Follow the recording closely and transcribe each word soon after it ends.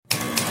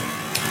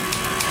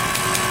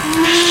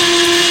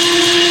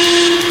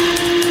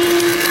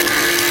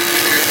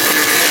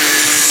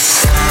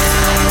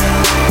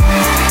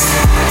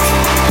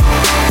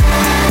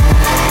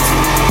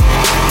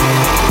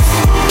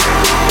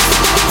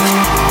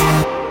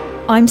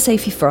I'm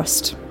Sophie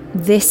Frost.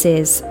 This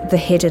is The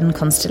Hidden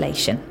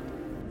Constellation.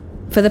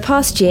 For the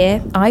past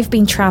year, I've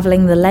been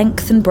travelling the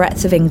length and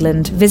breadth of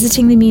England,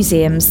 visiting the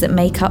museums that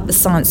make up the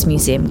Science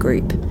Museum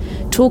Group,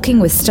 talking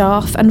with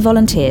staff and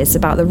volunteers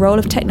about the role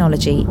of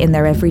technology in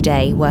their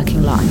everyday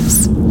working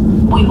lives.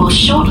 We will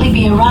shortly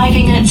be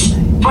arriving at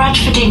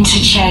Bradford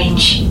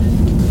Interchange.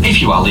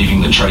 If you are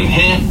leaving the train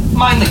here,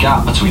 mind the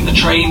gap between the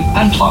train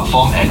and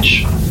platform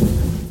edge.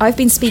 I've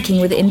been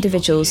speaking with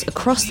individuals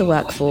across the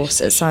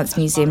workforce at Science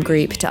Museum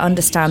Group to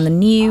understand the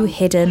new,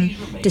 hidden,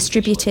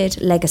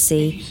 distributed,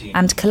 legacy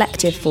and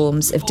collective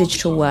forms of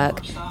digital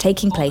work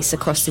taking place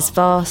across this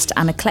vast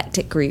and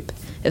eclectic group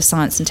of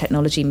science and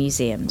technology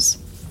museums.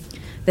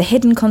 The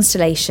Hidden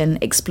Constellation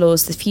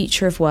explores the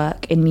future of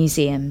work in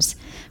museums,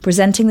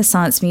 presenting the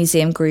Science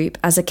Museum Group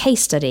as a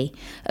case study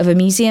of a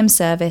museum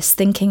service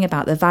thinking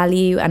about the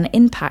value and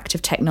impact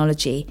of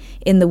technology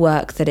in the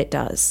work that it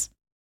does.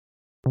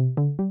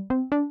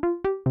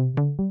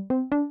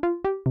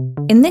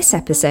 In this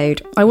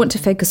episode, I want to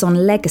focus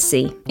on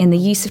legacy in the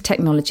use of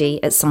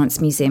technology at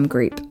Science Museum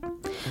Group.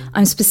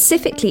 I'm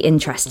specifically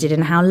interested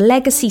in how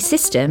legacy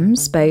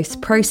systems,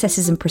 both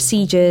processes and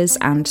procedures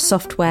and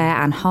software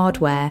and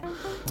hardware,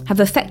 have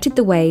affected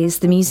the ways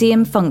the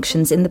museum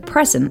functions in the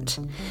present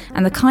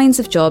and the kinds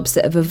of jobs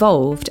that have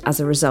evolved as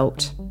a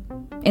result.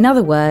 In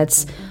other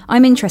words,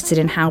 I'm interested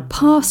in how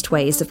past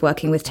ways of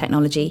working with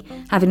technology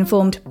have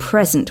informed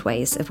present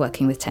ways of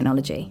working with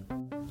technology.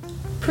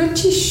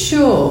 Pretty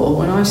sure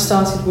when I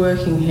started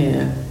working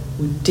here,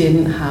 we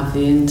didn't have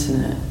the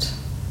internet.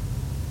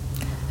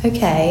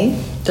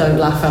 Okay. Don't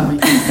laugh at me.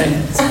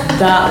 It's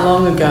that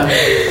long ago.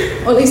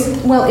 Or at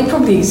least, well, it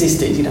probably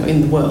existed,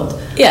 in the world.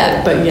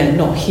 Yeah. But yeah,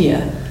 not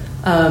here.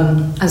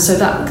 And so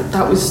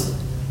that was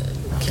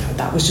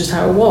just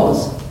how it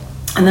was.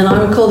 And then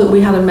I recall that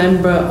we had a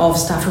member of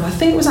staff who I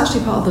think was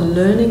actually part of the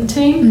learning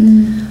team.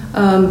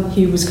 Mm-hmm.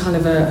 He was kind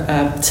of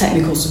a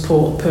technical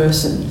support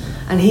person.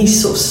 And he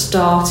sort of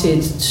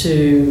started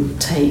to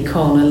take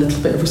on a little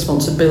bit of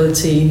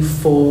responsibility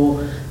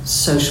for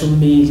social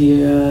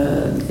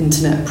media,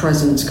 internet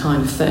presence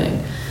kind of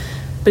thing.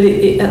 But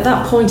at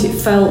that point it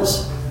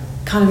felt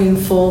kind of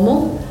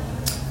informal.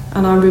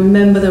 And I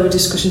remember there were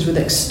discussions with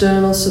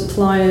external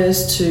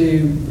suppliers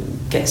to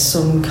get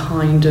some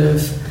kind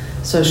of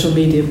social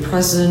media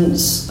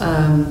presence,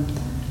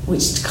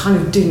 which kind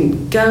of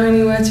didn't go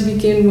anywhere to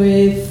begin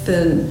with.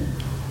 And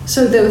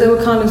so there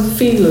were kind of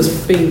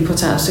feelers being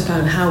put out to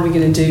kind of how are we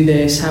going to do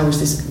this, how is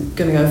this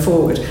going to go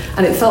forward.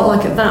 And it felt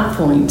like at that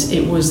point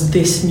it was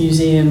this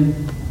museum,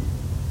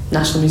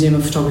 National Museum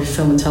of Photography,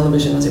 Film and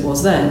Television as it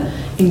was then,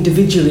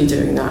 individually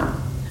doing that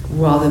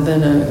rather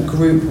than a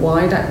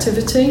group-wide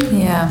activity,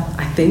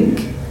 I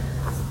think.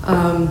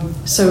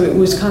 So it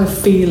was kind of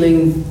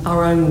feeling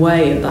our own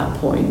way at that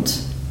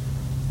point.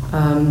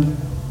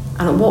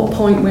 And at what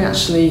point we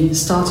actually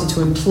started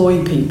to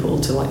employ people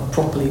to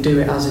properly do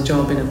it as a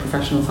job in a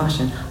professional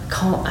fashion, I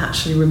can't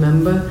actually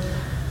remember.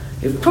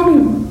 It was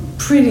probably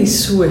pretty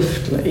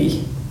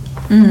swiftly,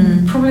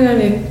 probably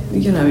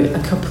only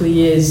a couple of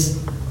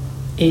years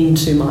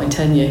into my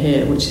tenure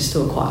here, which is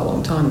still quite a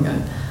long time ago.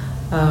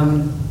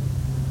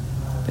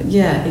 But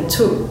yeah,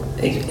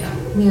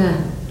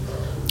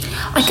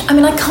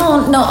 I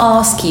can't not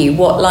ask you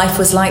what life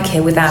was like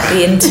here without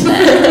the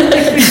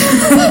internet.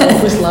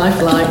 What was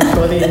life like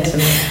before the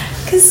internet?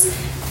 Because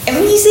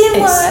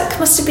museum work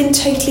must have been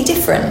totally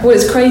different. Well,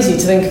 it's crazy to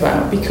think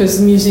about because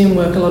museum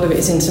work, a lot of it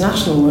is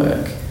international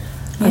work.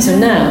 And so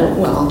now,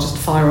 I'll just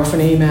fire off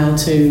an email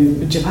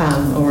to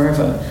Japan or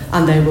wherever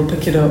and they will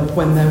pick it up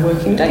when their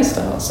working day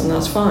starts and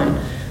that's fine.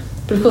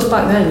 But of course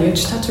back then you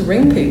just had to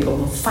ring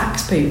people,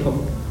 fax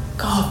people.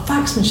 God,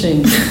 fax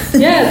machines.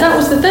 Yeah, that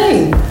was the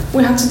thing.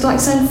 We had to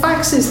send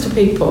faxes to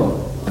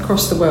people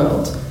across the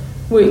world,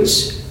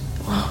 which,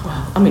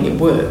 it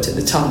worked at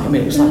the time.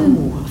 It was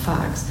a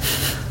fax.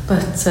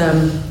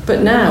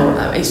 But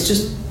now it's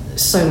just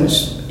so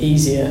much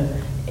easier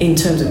in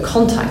terms of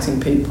contacting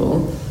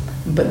people.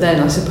 But then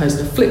I suppose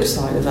the flip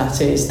side of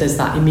that is there's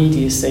that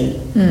immediacy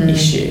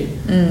issue.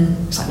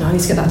 It's no, I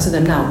need to get that to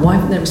them now. Why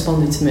haven't they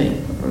responded to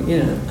me?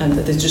 And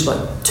there's just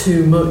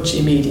too much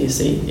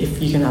immediacy,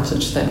 if you can have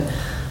such a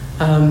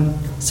thing.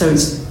 So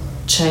it's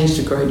changed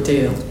a great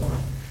deal.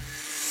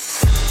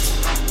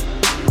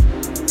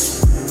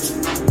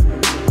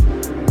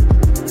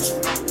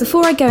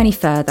 Before I go any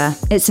further,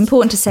 it's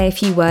important to say a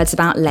few words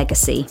about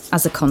legacy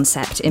as a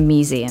concept in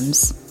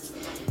museums.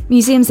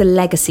 Museums are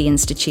legacy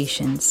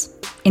institutions.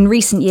 In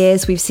recent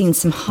years, we've seen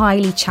some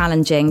highly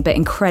challenging but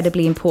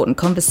incredibly important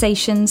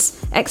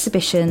conversations,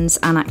 exhibitions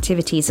and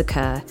activities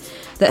occur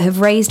that have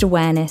raised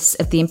awareness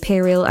of the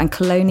imperial and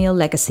colonial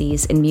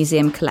legacies in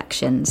museum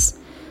collections,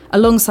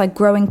 alongside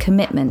growing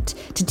commitment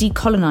to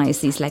decolonise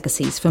these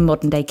legacies for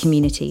modern-day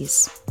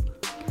communities.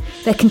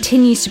 There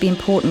continues to be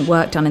important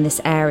work done in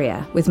this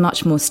area, with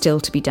much more still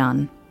to be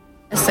done.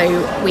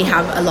 So we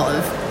have a lot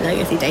of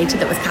legacy data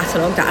that was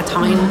catalogued at a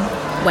time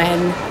when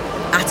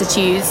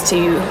attitudes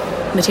to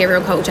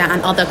material culture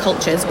and other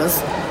cultures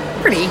was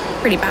pretty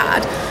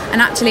bad.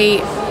 And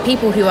actually,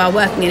 people who are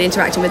working and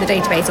interacting with the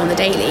database on the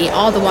daily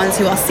are the ones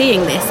who are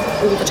seeing this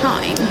all the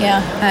time.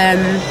 Yeah.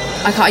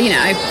 I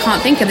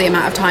can't think of the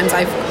amount of times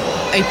I've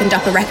opened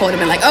up a record and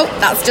been like, oh,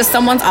 that's just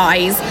someone's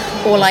eyes,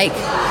 or like,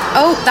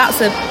 oh,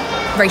 that's a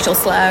racial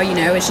slur,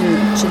 we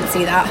shouldn't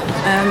see that.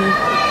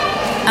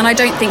 And I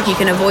don't think you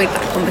can avoid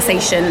that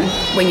conversation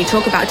when you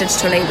talk about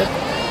digital labour.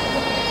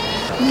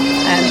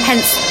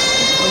 Hence,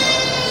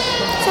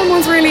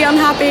 someone's really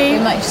unhappy.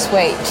 We might just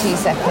wait 2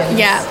 seconds.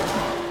 Yeah.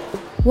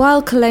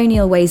 While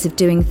colonial ways of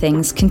doing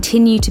things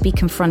continue to be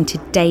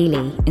confronted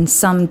daily in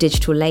some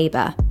digital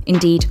labour,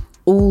 indeed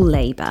all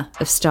labour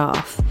of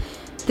staff,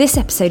 this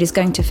episode is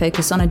going to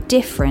focus on a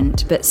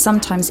different but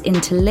sometimes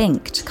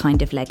interlinked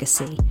kind of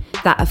legacy,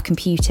 that of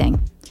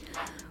computing.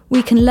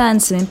 We can learn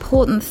some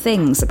important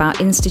things about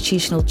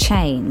institutional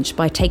change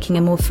by taking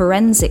a more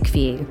forensic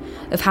view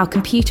of how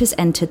computers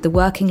entered the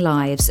working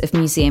lives of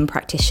museum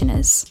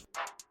practitioners.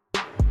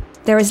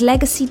 There is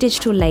legacy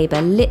digital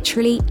labour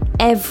literally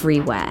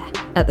everywhere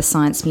at the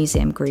Science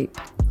Museum Group.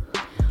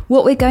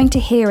 What we're going to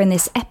hear in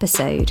this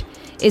episode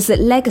is that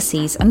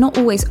legacies are not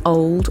always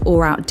old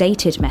or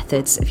outdated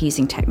methods of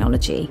using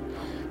technology,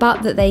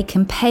 but that they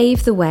can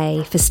pave the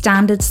way for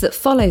standards that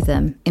follow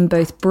them in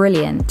both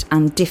brilliant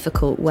and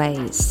difficult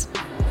ways.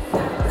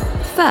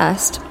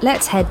 First,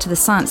 let's head to the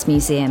Science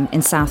Museum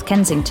in South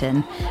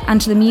Kensington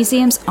and to the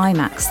museum's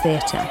IMAX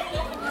Theatre.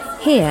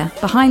 Here,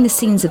 behind the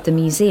scenes of the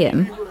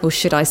museum, or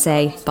should I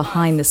say,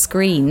 behind the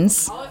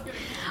screens,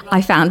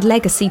 I found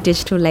legacy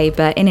digital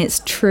labour in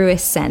its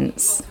truest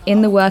sense,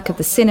 in the work of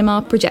the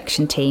cinema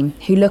projection team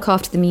who look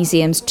after the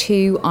museum's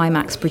 2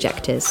 IMAX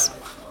projectors.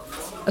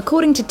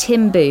 According to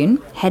Tim Boone,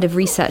 Head of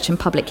Research and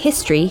Public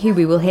History, who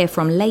we will hear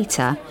from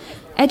later,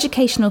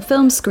 educational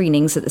film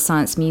screenings at the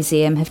Science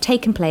Museum have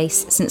taken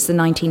place since the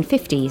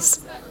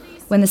 1950s,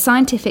 when the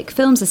Scientific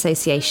Films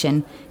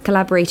Association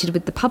collaborated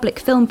with the Public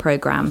Film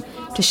Programme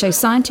to show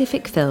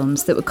scientific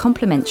films that were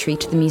complementary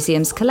to the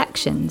museum's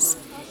collections,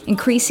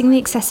 increasing the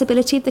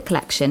accessibility of the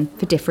collection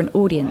for different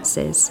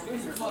audiences.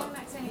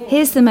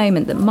 Here's the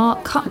moment that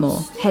Mark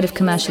Cutmore, Head of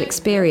Commercial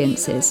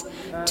Experiences,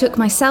 took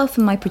myself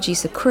and my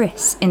producer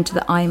Chris into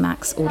the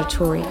IMAX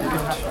auditorium.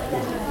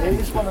 It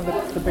is one of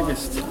the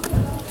biggest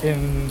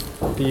in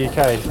the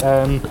UK.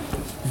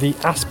 The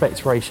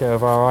aspect ratio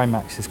of our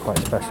IMAX is quite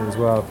special as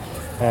well.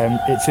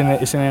 It's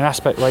in an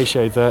aspect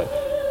ratio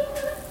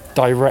that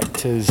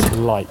directors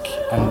like,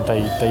 and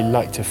they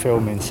like to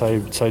film in. So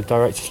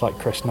directors like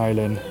Chris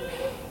Nolan,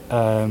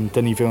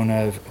 Denis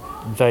Villeneuve,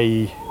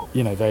 they're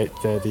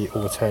the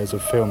auteurs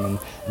of film, and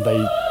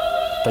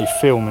they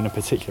film in a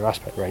particular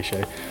aspect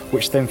ratio,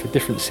 which then for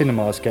different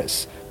cinemas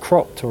gets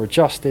cropped or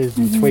adjusted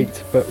and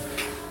tweaked. But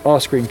our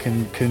screen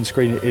can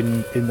screen it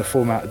in the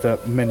format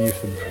that many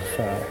of them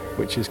prefer,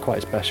 which is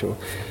quite special.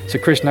 So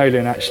Chris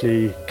Nolan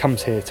actually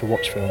comes here to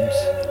watch films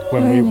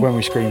when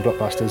we screen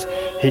blockbusters.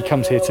 He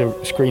comes here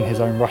to screen his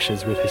own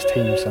rushes with his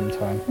team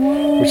sometime,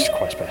 which is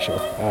quite special.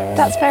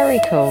 That's very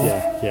cool.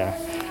 Yeah.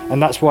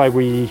 And that's why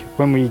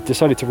when we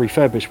decided to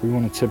refurbish, we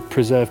wanted to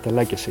preserve the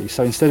legacy.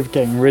 So instead of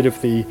getting rid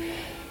of the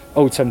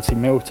old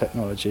 70mm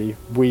technology,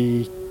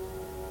 we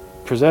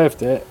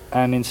preserved it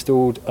and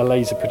installed a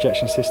laser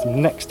projection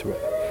system next to it.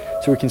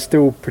 So we can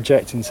still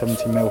project in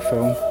 70mm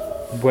film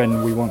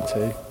when we want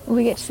to. Will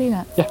we get to see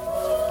that? Yeah.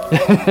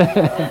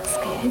 That's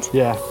good.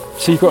 Yeah.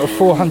 So you've got a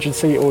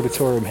 400-seat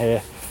auditorium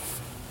here.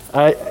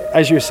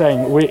 As you were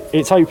saying,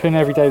 it's open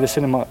every day.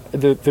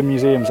 The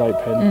museum's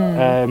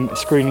open,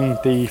 screening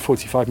the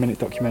 45-minute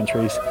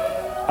documentaries,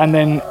 and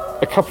then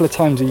a couple of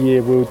times a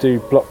year we'll do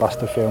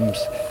blockbuster films.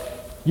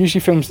 Usually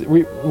films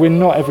we're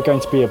not ever going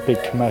to be a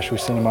big commercial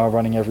cinema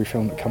running every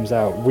film that comes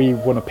out. We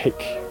want to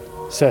pick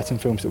certain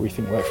films that we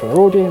think work for our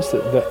audience,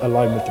 that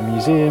align with the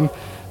museum,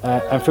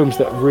 and films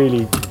that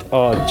really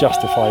are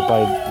justified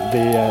by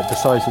the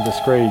size of the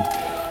screen.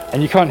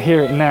 And you can't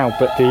hear it now,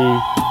 but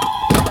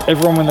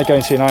everyone, when they go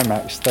and see an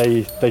IMAX,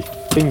 they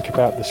think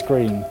about the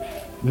screen.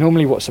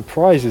 Normally what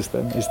surprises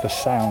them is the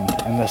sound,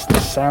 and the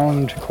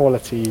sound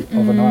quality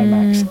of an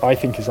IMAX, I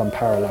think, is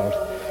unparalleled.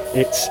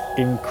 It's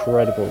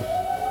incredible.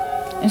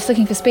 I'm just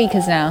looking for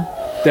speakers now.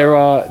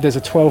 There's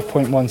a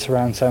 12.1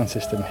 surround sound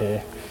system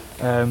here,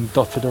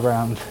 dotted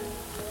around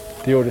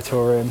the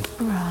auditorium,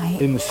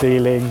 in the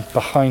ceiling,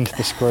 behind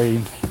the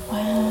screen.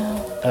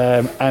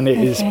 Wow. And it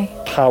is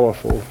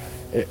powerful.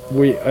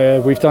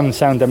 We've done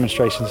sound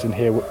demonstrations in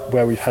here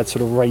where we've had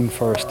sort of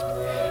rainforest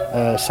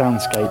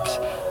soundscapes,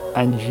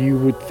 and you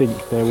would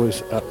think there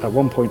was at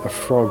one point a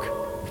frog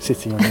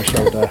sitting on your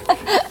shoulder,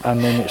 and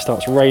then it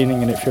starts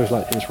raining and it feels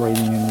like it's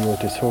raining in the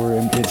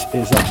auditorium. It's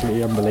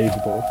absolutely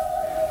unbelievable.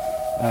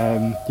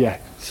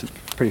 It's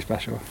pretty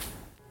special.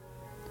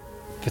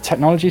 The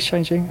technology's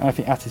changing, and I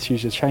think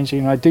attitudes are changing,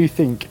 and I do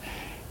think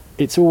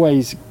it's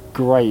always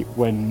great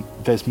when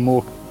there's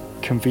more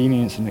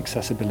convenience and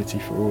accessibility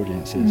for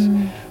audiences,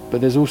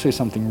 but there's also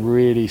something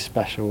really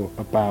special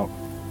about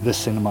the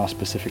cinema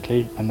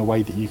specifically, and the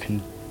way that you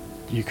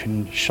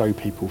can show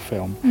people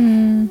film,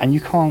 and you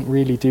can't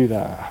really do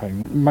that at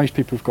home. Most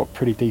people have got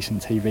pretty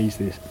decent TVs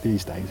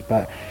these days,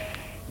 but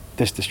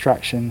there's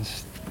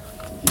distractions.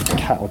 your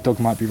cat or dog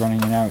might be running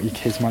in and out, your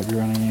kids might be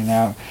running in and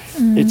out.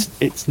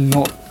 It's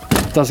not,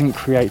 it doesn't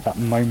create that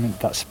moment,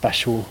 that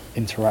special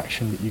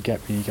interaction that you get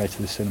when you go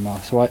to the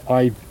cinema. So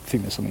I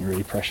think there's something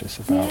really precious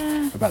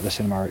about the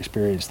cinema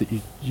experience that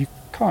you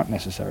can't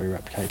necessarily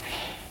replicate.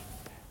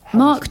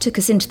 Mark took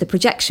us into the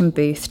projection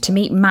booth to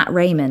meet Matt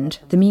Raymond,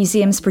 the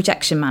museum's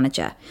projection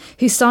manager,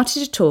 who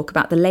started to talk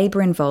about the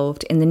labour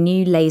involved in the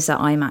new laser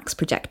IMAX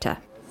projector.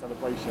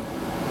 Celebration.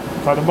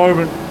 So at the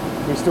moment,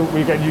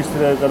 we're getting used to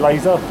the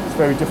laser. It's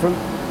very different.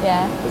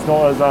 Yeah. It's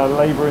not as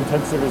labour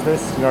intensive as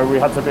this. You know, we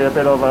had to be a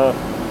little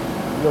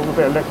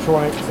bit of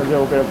electronics, a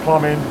little bit of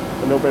plumbing,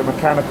 a little bit of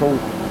mechanical.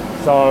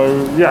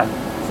 So yeah,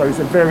 so it's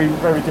a very,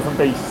 very different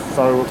beast.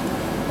 So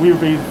we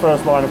would be the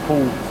first line of call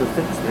to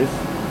fix this,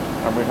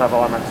 and we'd have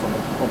IMAX on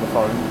the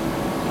phone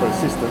for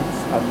assistance,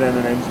 and then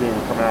an engineer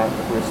would come out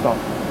if we were stuck.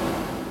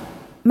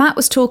 Matt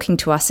was talking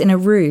to us in a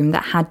room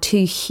that had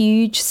two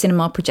huge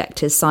cinema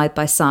projectors side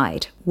by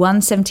side, one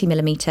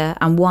 70mm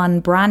and one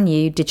brand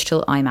new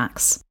digital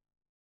IMAX.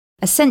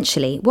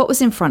 Essentially, what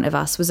was in front of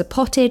us was a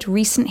potted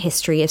recent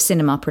history of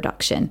cinema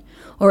production,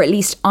 or at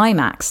least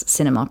IMAX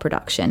cinema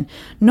production,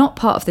 not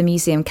part of the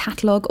museum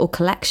catalogue or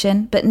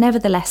collection, but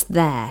nevertheless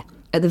there,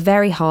 at the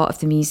very heart of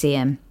the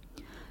museum.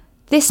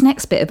 This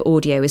next bit of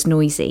audio is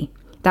noisy.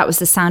 That was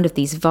the sound of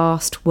these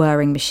vast,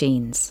 whirring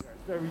machines.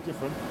 It's very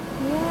different.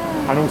 Yeah.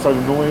 And also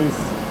the noise.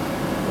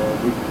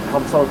 We've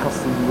become so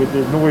accustomed with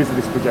the noise of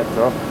this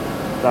projector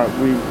that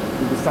we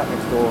were sat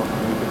next door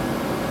and we could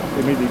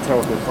immediately tell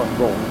if there's something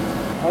wrong.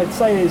 I'd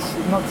say it's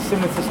not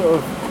dissimilar to sort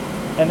of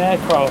an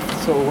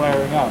aircraft sort of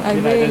wearing up. Oh,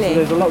 you know, really?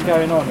 there's a lot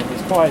going on, and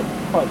it's quite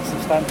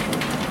substantial.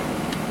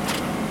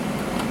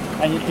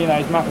 And you know,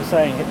 as Matt was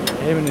saying,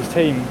 him and his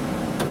team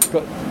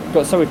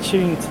got so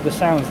attuned to the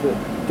sounds that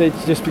they'd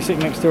just be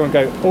sitting next door and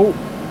go, "Oh,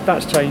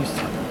 that's changed,"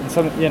 and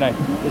something. You know,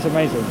 it's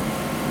amazing.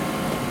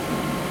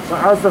 So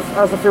as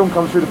the film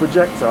comes through the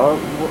projector,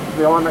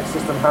 the IMAX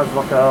system has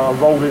like a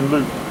rolling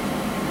loop.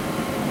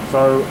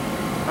 So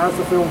as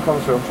the film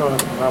comes through, I'm trying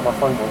to now my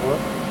phone won't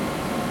work. Do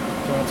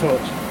you want a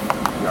torch?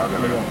 Yeah,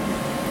 there we go.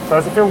 So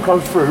as the film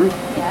comes through,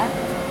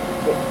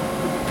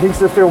 a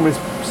piece of the film is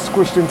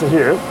squished into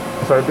here,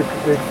 so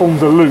it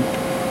forms a loop.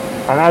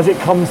 And as it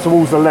comes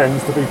towards the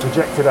lens to be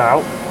projected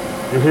out,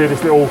 you hear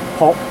this little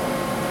pop.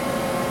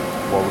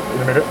 Well,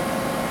 in a minute.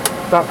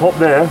 That pop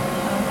there,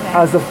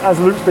 as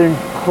the loop's being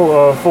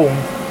formed,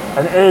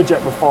 an air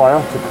jet will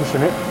fire to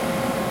cushion it.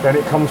 Then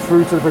it comes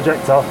through to the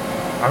projector,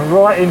 and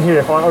right in here,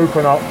 if I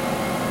open up,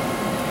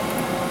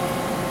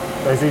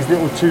 there's these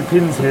little two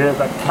pins here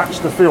that catch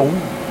the film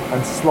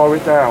and slow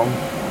it down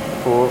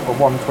for a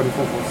 1/24th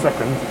of a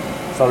second.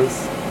 So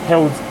it's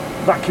held,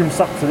 vacuum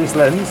sucked to this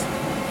lens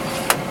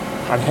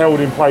and held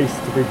in place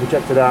to be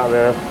projected out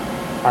there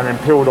and then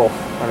peeled off,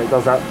 and it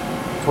does that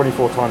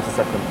 24 times a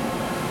second.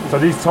 So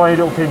these tiny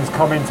little pins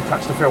come in to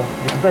catch the film.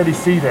 You can barely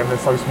see them, they're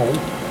so small.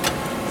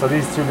 So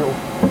these two little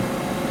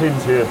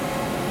pins here,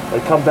 they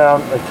come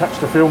down, they catch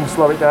the film,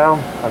 slow it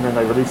down, and then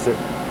they release it.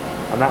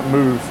 And that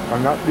moves,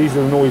 and these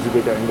are the noises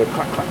we're getting, the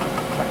clack, clack,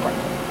 clack, clack, clack,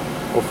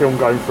 or film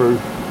going through,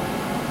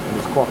 and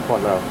it's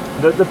quite loud.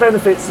 The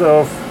benefits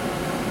of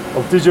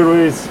digital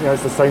is, you know,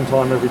 it's the same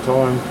time every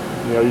time,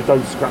 you know, you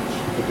don't scratch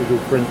the digital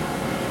print,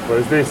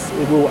 whereas this,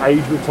 it will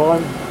age with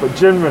time, but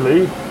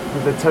generally,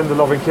 with the tender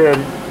loving care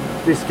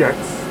this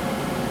gets,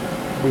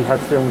 we had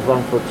films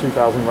run for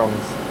 2,000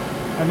 runs.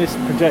 And this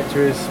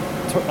projector is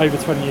over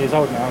 20 years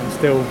old now and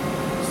still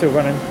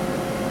running,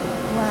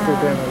 still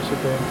doing what it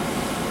should do.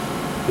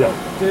 Yeah.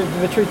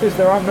 The truth is,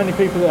 there aren't many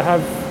people that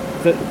have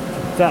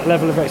that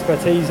level of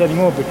expertise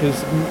anymore,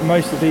 because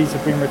most of these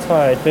have been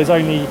retired. There's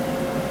only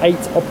 8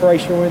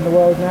 operational in the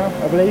world now,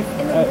 I believe.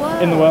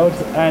 In the world,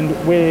 and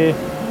we're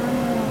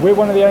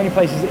one of the only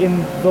places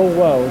in the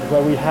world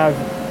where we have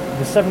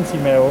the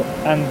 70mm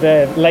and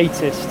their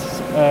latest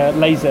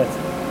laser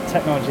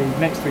technology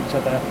next to each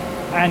other,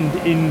 and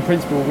in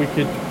principle we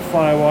could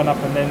fire one up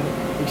and then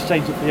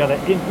exchange it for the other.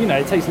 You know,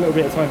 it takes a little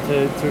bit of time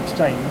to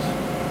exchange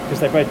because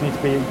they both need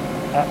to be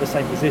at the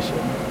same position,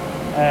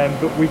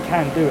 but we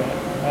can do it.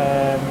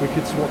 We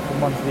could swap from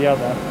one to the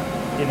other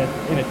in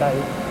a day.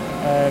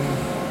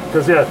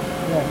 Because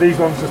these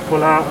ones just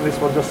pull out and this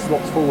one just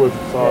slots forward.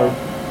 So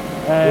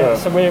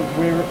so we're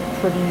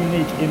pretty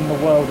unique in the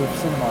world of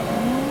cinema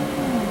now.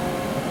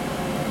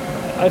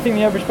 I think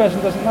the average person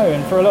doesn't know,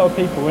 and for a lot of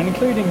people, and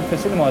including for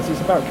cinemas, it's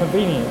about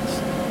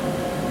convenience.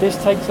 This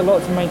takes a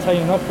lot to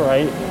maintain and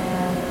operate.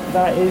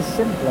 That is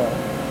simpler.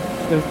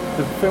 The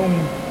film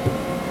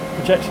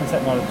projection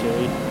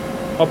technology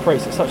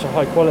operates at such a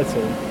high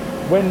quality.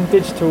 When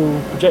digital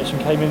projection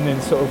came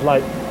in sort of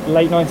like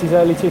late 90s,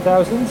 early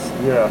 2000s,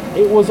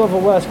 it was of a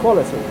worse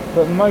quality,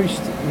 but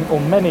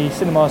many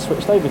cinemas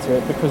switched over to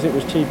it because it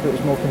was cheaper, it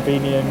was more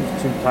convenient.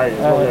 2K,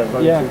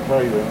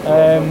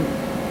 2K.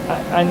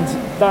 And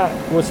that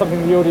was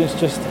something the audience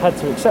just had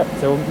to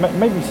accept, or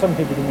maybe some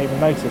people didn't even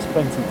notice,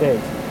 plenty did.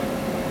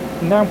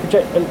 Now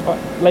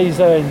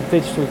laser and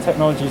digital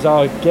technologies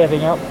are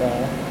getting up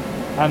there,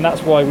 and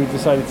that's why we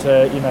decided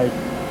to, you know,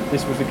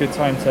 this was a good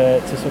time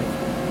to sort of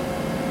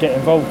get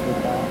involved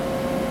with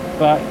that.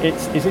 But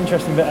it's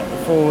interesting that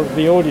for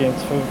the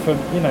audience, for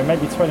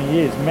maybe 20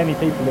 years, many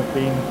people have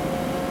been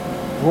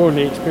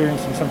broadly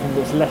experiencing something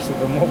that's lesser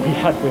than what we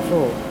had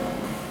before.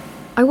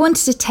 I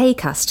wanted to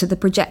take us to the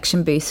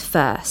projection booth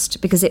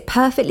first because it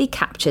perfectly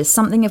captures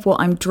something of what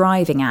I'm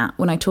driving at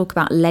when I talk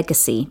about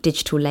legacy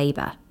digital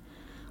labour.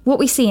 What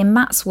we see in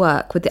Matt's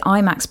work with the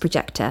IMAX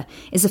projector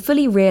is a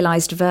fully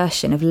realised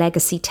version of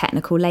legacy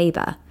technical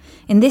labour.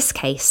 In this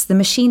case, the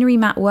machinery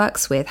Matt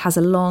works with has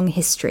a long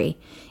history.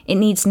 It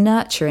needs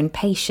nurture and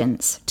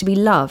patience, to be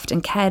loved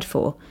and cared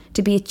for,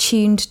 to be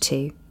attuned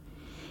to.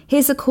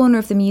 Here's a corner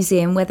of the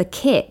museum where the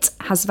kit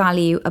has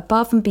value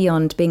above and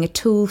beyond being a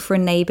tool for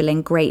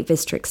enabling great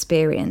visitor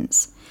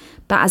experience,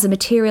 but as a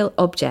material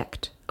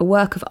object, a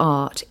work of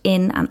art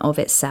in and of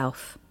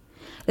itself.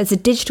 There's a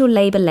digital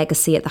labour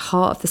legacy at the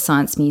heart of the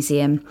Science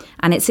Museum,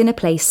 and it's in a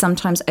place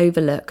sometimes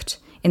overlooked,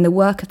 in the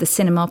work of the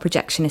cinema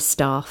projectionist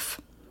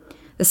staff.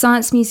 The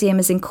Science Museum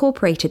has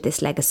incorporated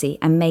this legacy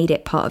and made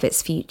it part of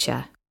its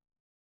future.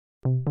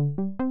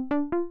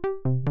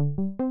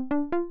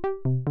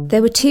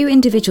 There were two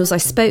individuals I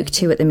spoke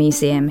to at the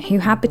museum who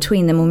had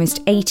between them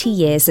almost 80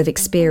 years of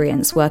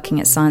experience working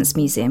at Science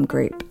Museum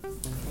Group.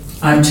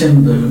 I'm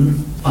Tim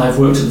Boone. I've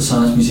worked at the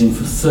Science Museum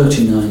for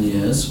 39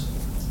 years.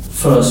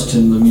 First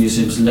in the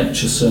museum's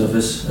lecture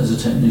service as a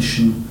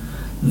technician,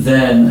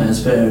 then as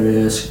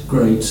various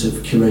grades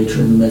of curator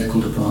in the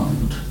medical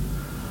department.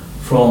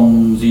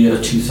 From the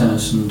year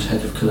 2000,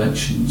 head of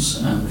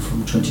collections, and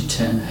from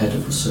 2010, head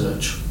of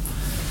research.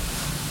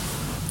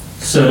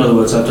 So in other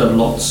words, I've done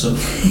lots of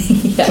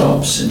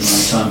jobs in my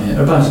time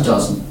here, about a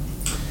dozen.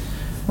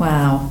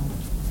 Wow.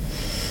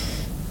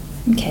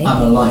 Okay.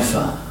 I'm a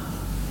lifer,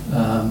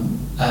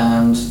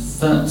 and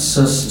that's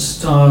a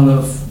style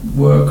of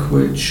work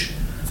which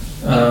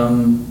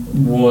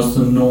was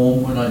the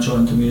norm when I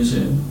joined the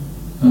museum.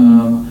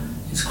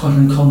 It's quite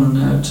uncommon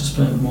now to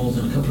spend more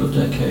than a couple of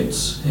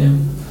decades here.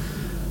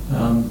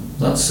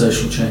 That's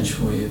social change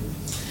for you.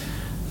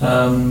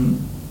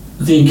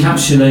 The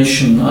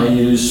encapsulation I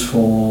use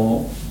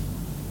for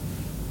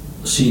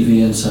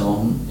CV and so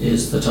on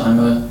is that I'm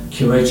a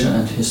curator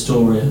and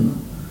historian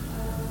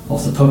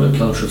of the public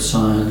culture of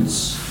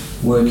science,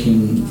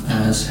 working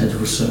as head of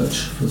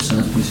research for the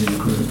Science Museum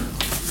Group.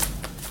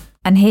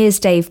 And here's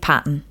Dave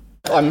Patton.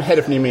 I'm head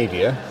of new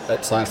media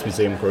at Science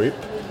Museum Group,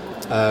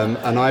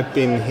 and I've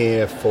been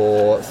here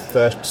for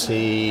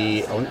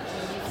 30...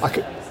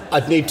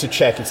 I'd need to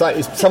check.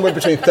 It's somewhere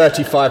between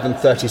 35 and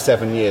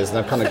 37 years, and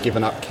I've kind of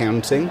given up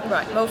counting.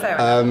 Right, well, fair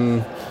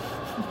enough.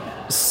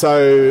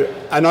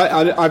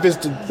 I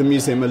visited the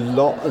museum a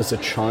lot as a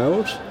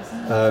child,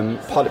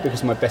 partly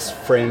because my best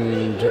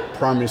friend at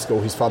primary school,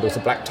 his father was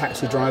a black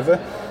taxi driver.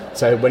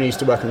 So when he used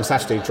to work on a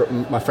Saturday,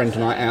 my friend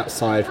and I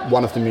outside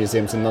one of the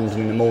museums in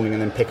London in the morning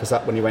and then pick us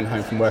up when he went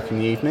home from work in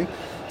the evening.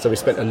 So we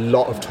spent a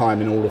lot of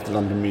time in all of the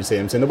London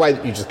museums in a way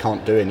that you just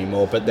can't do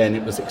anymore, but then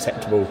it was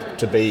acceptable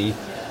to be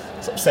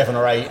sort of 7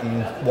 or 8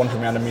 and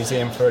wandering around a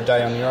museum for a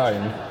day on your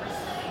own.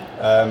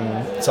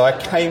 So I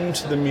came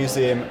to the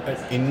museum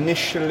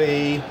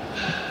initially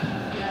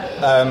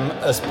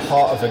as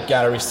part of a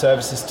gallery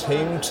services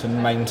team to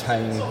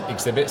maintain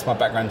exhibits. My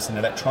background's in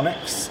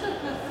electronics.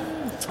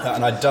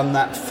 And I'd done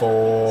that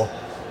for,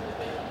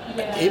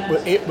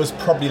 it was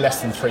probably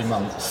less than 3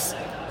 months.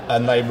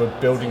 And they were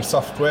building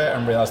software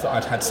and realised that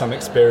I'd had some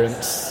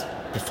experience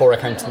before I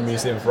came to the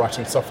museum of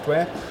writing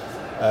software.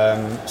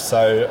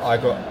 So I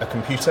got a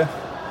computer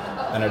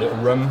and a little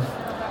room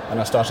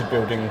and I started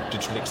building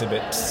digital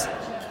exhibits.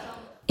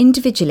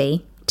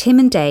 Individually, Tim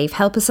and Dave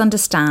help us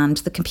understand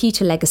the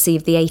computer legacy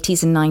of the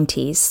 80s and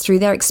 90s through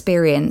their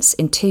experience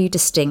in 2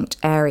 distinct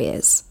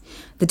areas.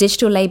 The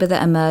digital labour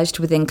that emerged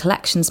within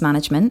collections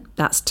management,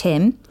 that's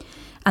Tim,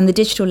 and the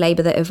digital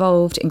labour that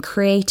evolved in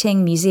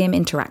creating museum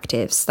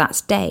interactives,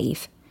 that's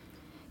Dave.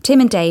 Tim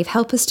and Dave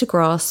help us to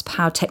grasp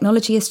how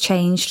technology has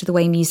changed the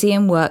way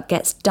museum work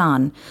gets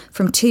done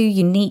from 2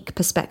 unique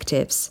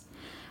perspectives.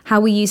 How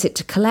we use it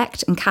to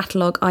collect and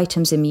catalogue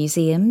items in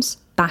museums,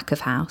 back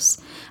of house,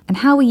 and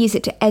how we use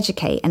it to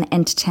educate and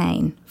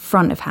entertain,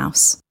 front of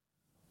house.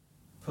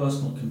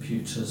 Personal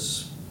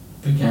computers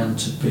began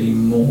to be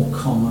more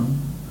common,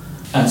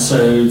 and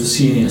so the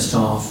senior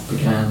staff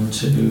began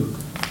to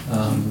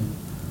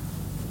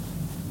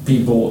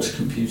be bought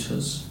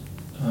computers.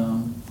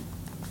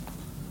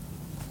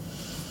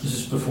 This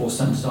is before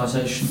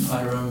standardisation.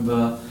 I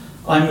remember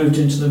I moved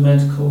into the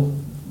medical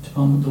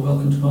department, the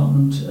Wellcome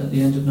department, at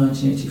the end of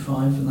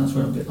 1985, and that's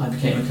when I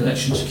became a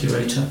collections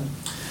curator.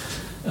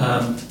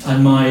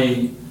 And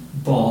my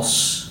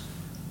boss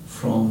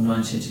from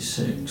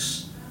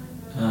 1986,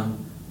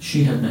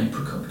 she had an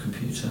apricot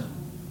computer.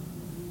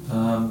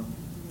 And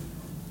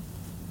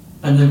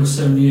they were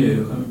so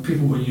new, I mean,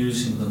 people were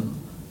using them,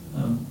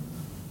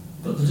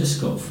 but the disk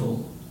got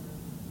full,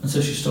 and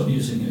so she stopped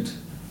using it.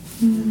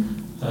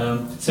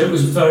 So it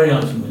was a very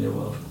unfamiliar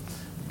world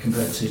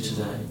compared to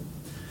today.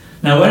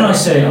 Now, when I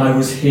say I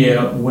was here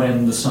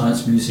when the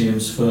Science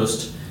Museum's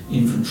first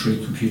inventory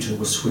computer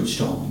was switched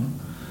on,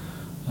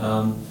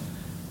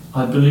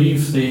 I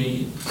believe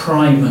the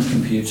Primer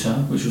computer,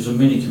 which was a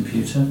mini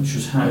computer, which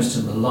was housed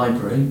in the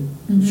library,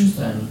 which was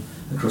then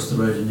across the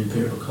road in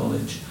Imperial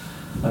College,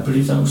 I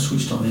believe that was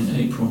switched on in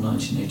April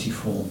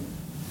 1984.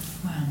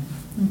 Wow,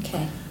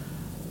 okay.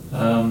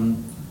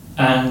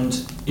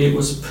 And it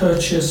was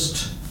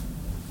purchased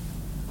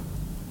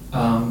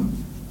to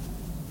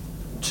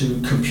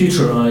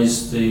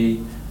computerise the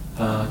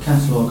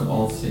catalogue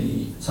of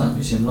the Science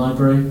Museum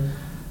Library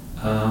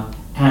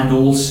and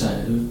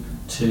also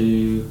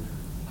to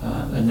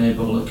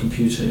enable a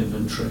computer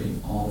inventory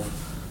of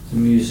the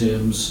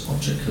museum's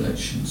object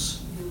collections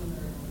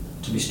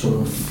to be stored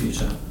on the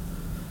computer.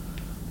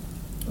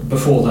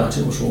 Before that,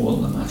 it was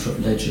all a matter of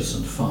ledgers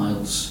and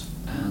files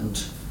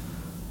and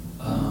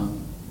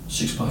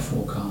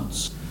 6x4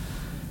 cards.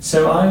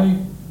 So I,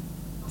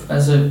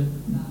 as a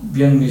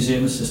young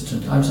museum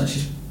assistant, I was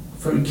actually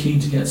very keen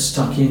to get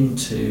stuck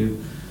into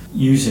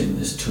using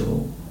this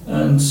tool.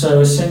 And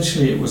so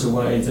essentially it was a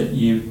way that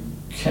you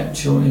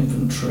kept your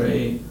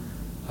inventory,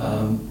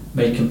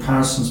 made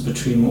comparisons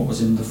between what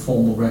was in the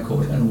formal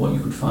record and what you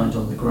could find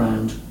on the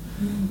ground.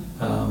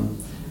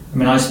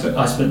 I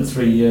spent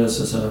 3 years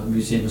as a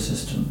museum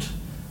assistant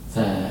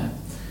there,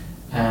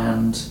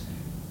 and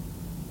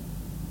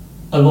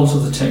a lot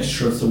of the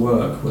texture of the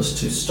work was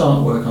to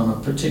start work on a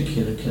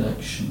particular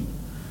collection,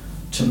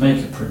 to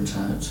make a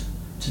printout,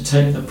 to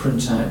take the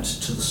printout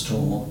to the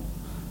store,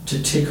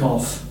 to tick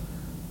off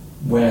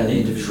where the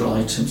individual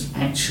items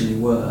actually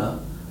were,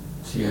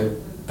 to go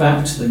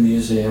back to the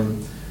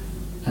museum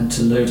and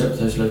to load up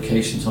those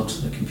locations onto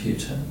the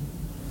computer.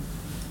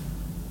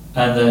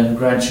 And then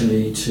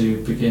gradually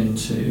to begin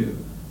to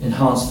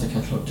enhance the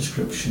catalogue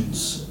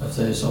descriptions of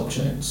those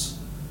objects.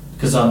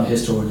 Because I'm a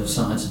historian of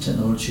science and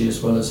technology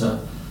as well as a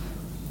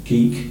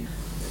geek,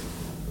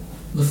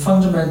 the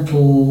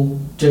fundamental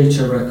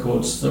data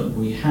records that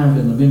we have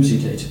in the MIMSI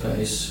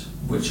database,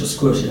 which are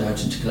squirted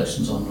out into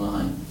collections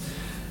online,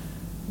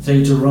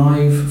 they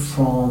derive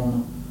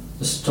from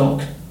the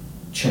stock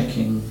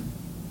checking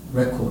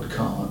record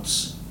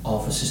cards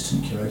of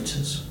assistant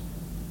curators.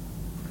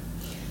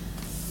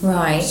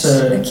 Right,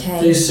 so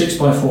okay. These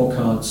 6x4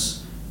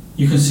 cards,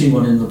 you can see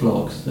one in the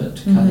blog that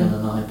Kalyan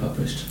and I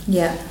published.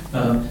 Yeah.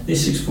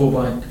 These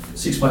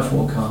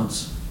 6x4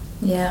 cards,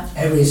 yeah.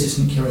 Every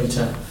assistant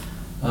curator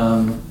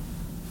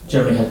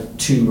generally had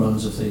 2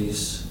 runs of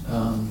these.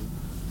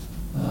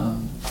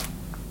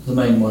 The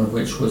main one of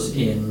which was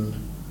in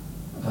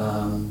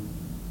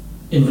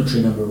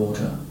inventory number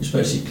order, which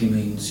basically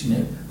means,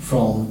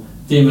 from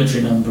the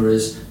inventory number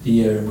is the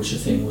year in which a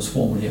thing was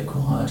formally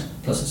acquired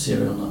plus a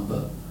serial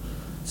number.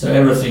 So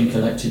everything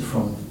collected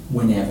from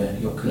whenever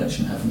your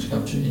collection happened to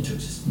come into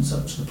existence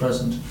up to the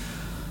present.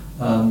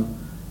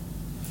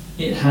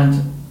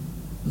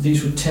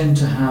 These would tend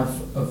to have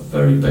a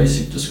very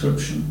basic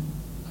description,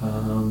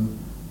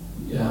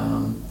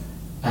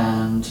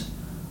 and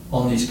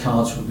on these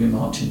cards would be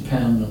marked in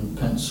pen and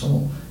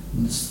pencil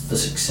the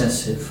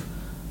successive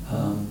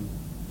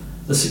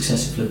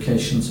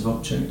locations of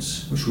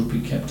objects, which would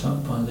be kept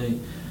up by the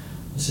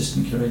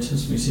assistant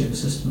curators, museum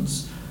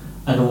assistants,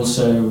 and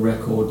also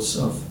records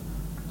of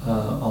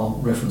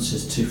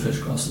references to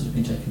photographs that have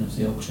been taken of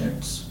the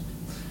objects.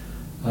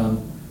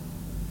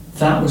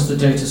 That was the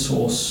data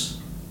source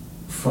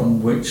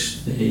from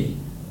which the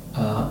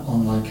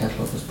online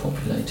catalogue was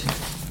populated.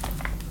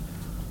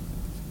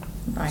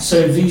 Right.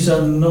 So these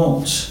are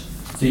not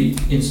the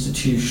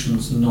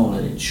institution's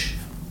knowledge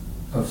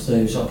of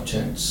those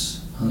objects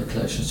and the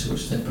collections to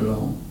which they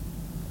belong.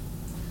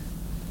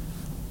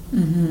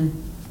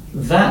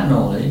 That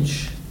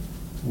knowledge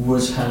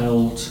was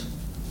held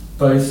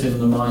both in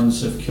the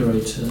minds of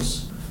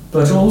curators,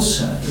 but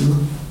also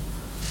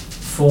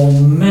for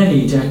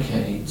many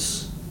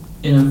decades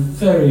in a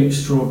very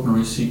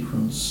extraordinary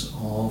sequence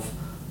of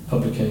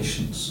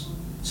publications.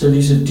 So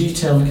these are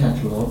detailed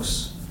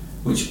catalogues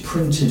which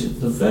printed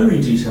the very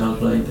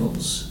detailed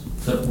labels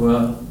that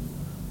were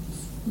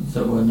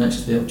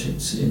next to the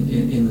objects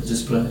in the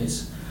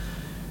displays,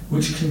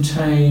 which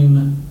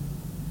contain,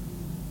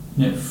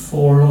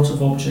 for a lot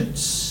of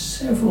objects,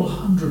 several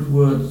hundred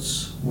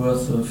words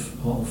worth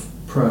of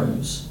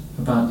prose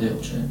about the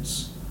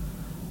objects,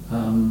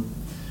 and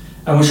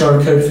which are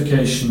a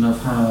codification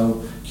of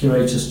how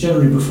curators,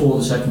 generally before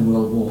the Second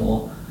World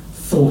War,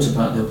 thought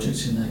about the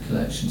objects in their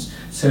collections.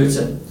 So it's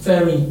a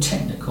very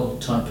technical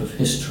type of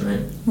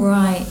history.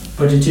 Right.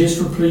 But it is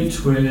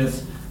replete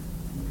with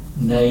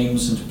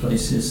names and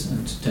places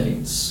and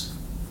dates,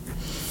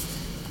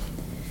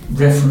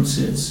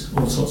 references,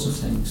 all sorts of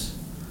things.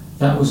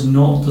 That was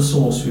not the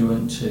source we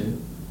went to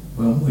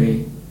when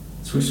we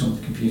switched on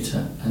the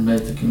computer and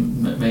made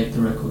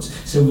the records.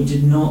 So we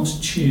did not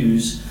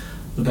choose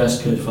the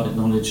best codified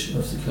knowledge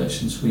of the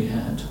collections we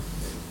had.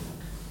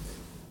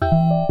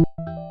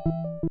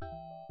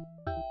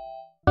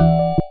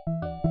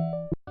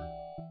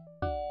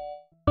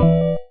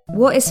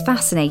 What is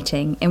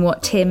fascinating in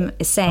what Tim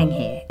is saying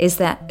here is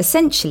that,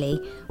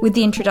 essentially, with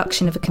the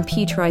introduction of a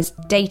computerised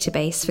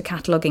database for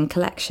cataloguing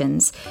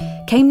collections,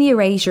 came the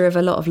erasure of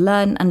a lot of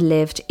learned and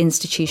lived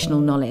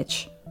institutional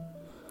knowledge.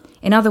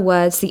 In other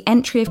words, the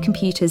entry of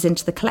computers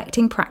into the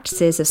collecting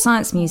practices of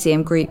Science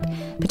Museum Group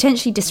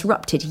potentially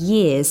disrupted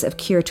years of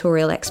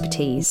curatorial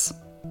expertise.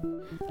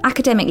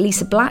 Academic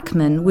Lisa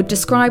Blackman would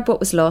describe what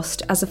was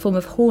lost as a form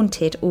of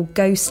haunted or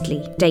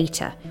ghostly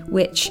data,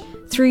 which,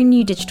 through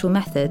new digital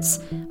methods,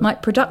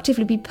 might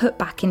productively be put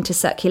back into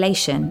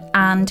circulation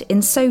and,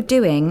 in so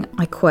doing,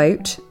 I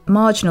quote,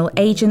 marginal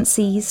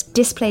agencies,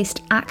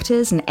 displaced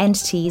actors and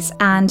entities,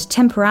 and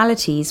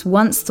temporalities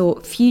once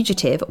thought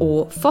fugitive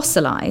or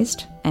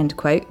fossilised, end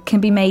quote, can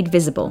be made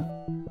visible.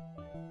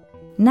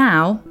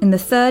 Now, in the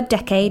third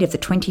decade of the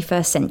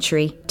 21st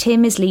century,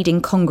 Tim is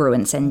leading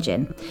Congruence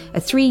Engine, a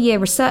 3-year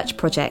research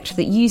project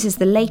that uses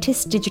the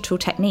latest digital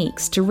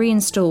techniques to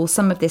reinstall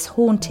some of this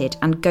haunted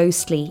and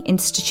ghostly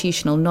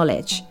institutional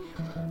knowledge,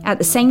 at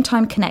the same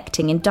time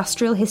connecting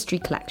industrial history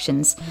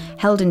collections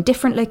held in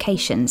different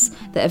locations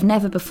that have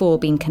never before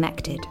been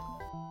connected.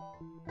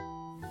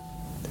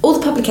 All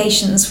the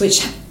publications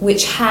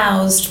which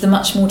housed the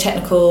much more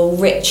technical,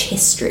 rich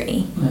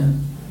history,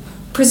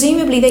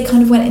 presumably they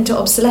kind of went into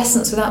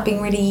obsolescence without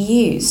being really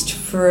used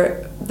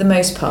for the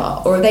most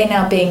part, or are they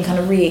now being kind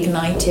of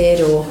reignited?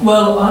 Or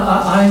well,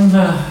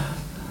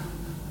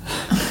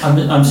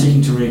 I'm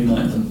seeking to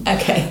reignite them.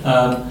 Okay.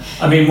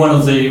 I mean, one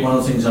of the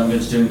things I'm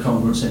going to do in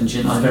Congruence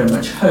Engine, I very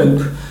much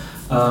hope,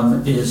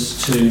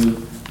 is to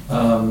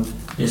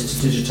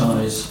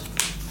digitise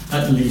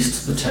at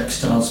least the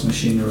textiles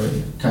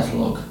machinery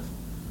catalogue,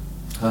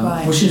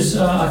 right. Which is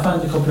I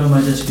find the copy on my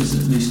desk is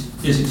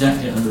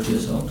exactly 100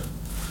 years old.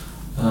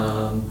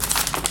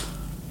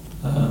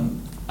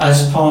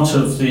 As part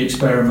of the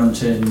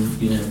experiment in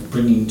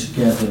bringing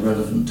together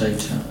relevant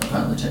data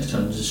about the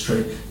textile industry,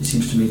 it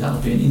seems to me that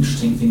would be an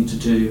interesting thing to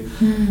do,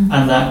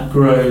 and that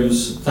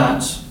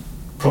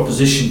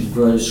proposition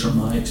grows from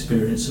my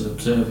experience of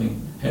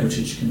observing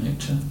Heritage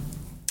Connector.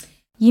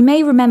 You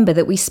may remember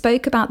that we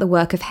spoke about the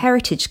work of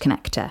Heritage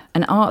Connector,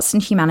 an Arts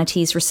and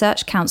Humanities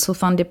Research Council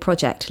funded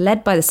project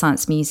led by the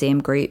Science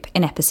Museum Group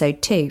in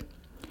episode 2.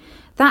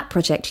 That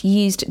project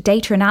used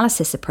data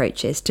analysis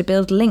approaches to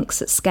build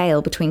links at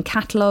scale between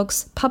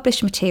catalogues,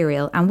 published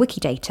material and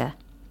Wikidata.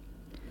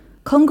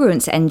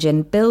 Congruence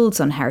Engine builds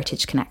on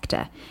Heritage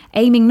Connector,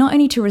 aiming not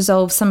only to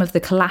resolve some of the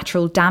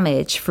collateral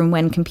damage from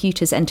when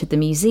computers entered the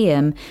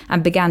museum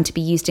and began to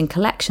be used in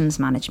collections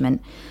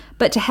management,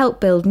 but to help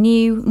build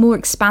new, more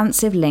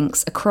expansive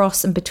links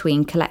across and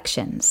between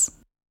collections.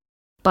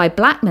 By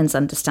Blackman's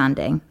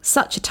understanding,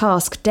 such a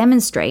task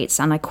demonstrates,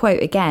 and I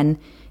quote again,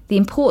 the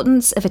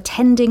importance of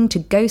attending to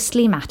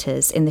ghostly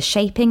matters in the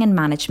shaping and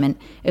management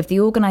of the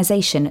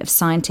organisation of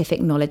scientific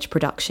knowledge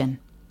production.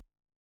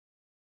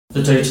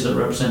 The data that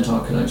represent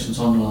our collections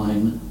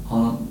online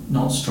are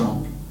not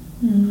strong,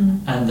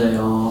 and they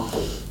are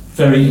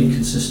very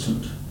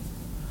inconsistent.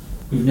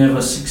 We've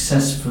never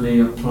successfully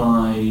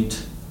applied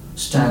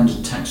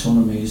standard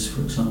taxonomies,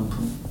 for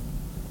example.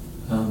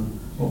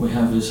 What we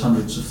have is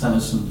hundreds of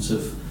thousands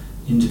of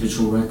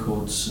individual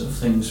records of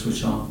things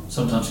which are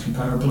sometimes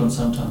comparable and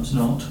sometimes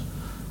not.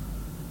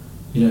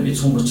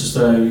 It's almost as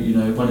though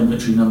one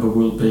inventory number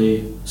will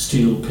be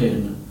steel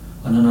pin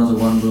and another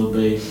one will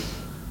be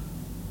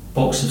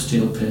box of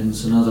steel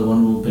pins, another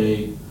one will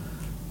be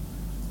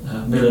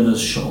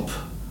milliner's shop,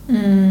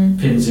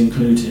 pins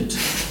included,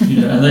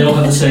 and they all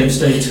have the same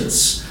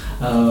status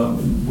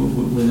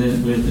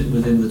within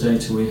the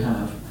data we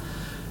have.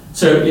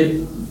 So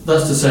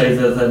that's to say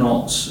that they're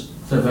not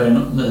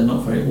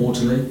very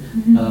orderly,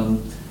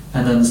 and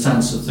then the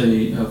stance of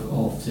the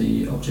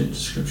object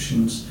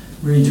descriptions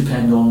really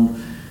depend on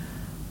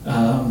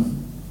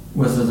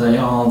whether they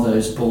are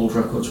those bold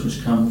records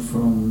which come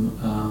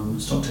from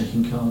stock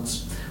taking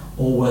cards,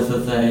 or whether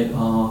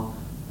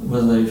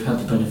they've had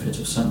the benefit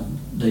of some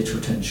data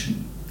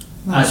retention,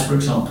 as for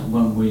example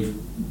when we've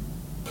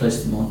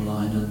placed them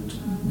online and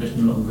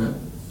written longer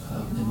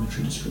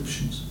inventory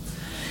descriptions.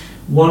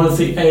 One of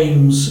the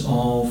aims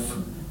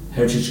of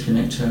Heritage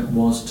Connector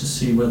was to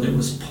see whether it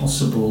was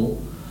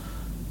possible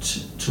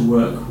to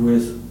work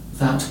with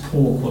that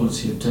poor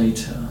quality of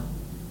data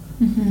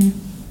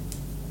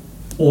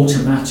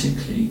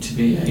automatically to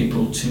be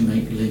able to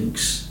make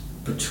links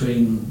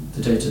between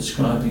the data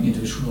describing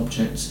individual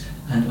objects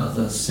and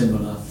other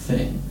similar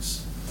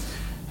things.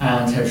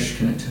 And Heritage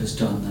Connector has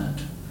done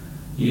that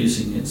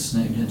using its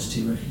named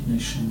entity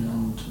recognition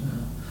and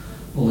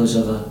all those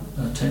other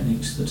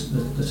techniques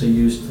that are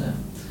used there.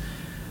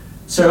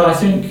 So I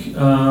think,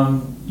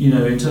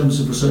 in terms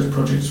of research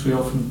projects, we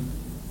often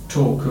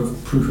talk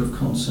of proof of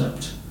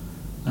concept,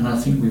 and I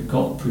think we've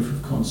got proof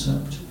of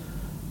concept,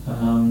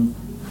 and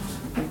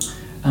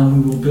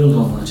we will build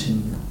on that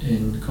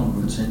in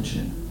Congruence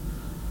Engine.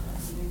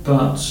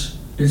 But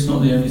it's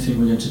not the only thing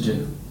we're going to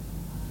do.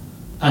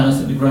 And I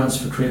think the grounds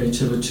for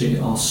creativity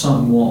are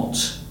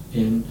somewhat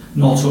in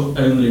not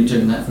only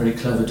doing that very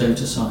clever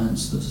data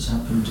science that has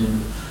happened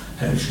in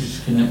Heritage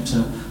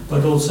Connector,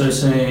 but also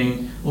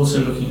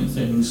looking at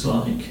things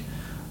like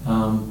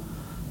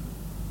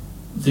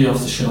the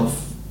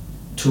off-the-shelf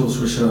tools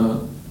which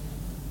are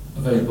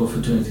available for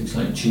doing things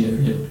like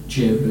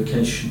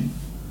geolocation,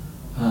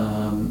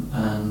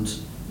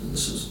 and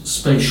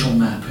spatial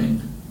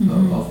mapping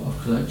of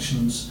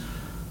collections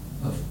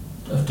of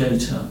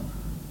data,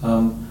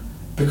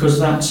 because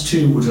that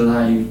too would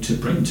allow you to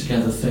bring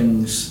together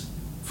things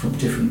from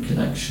different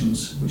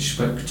collections which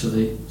spoke to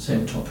the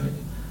same topic.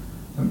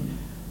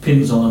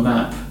 Pins on a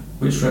map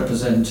which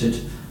represented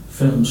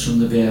films from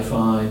the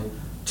BFI,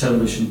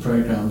 television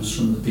programmes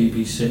from the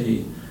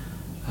BBC,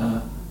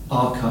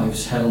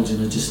 archives held in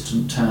a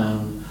distant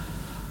town,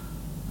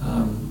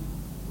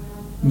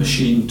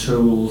 machine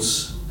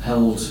tools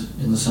held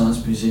in the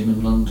Science Museum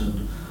in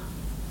London,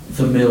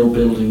 the mill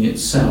building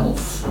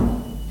itself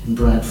in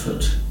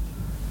Bradford.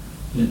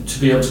 To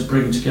be able to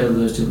bring together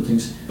those different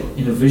things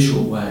in a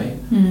visual way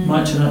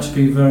might turn out to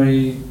be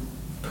very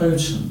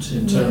potent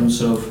in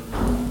terms of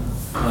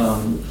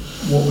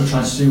what we're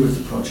trying to do with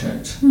the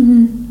project.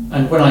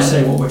 And when I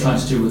say what we're trying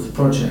to do with the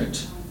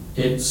project,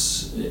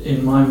 it's,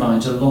 in my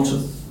mind, a lot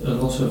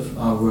of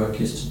our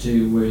work is to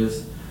do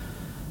with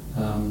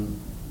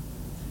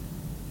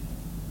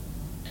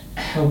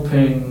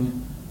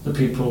helping the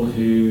people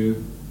who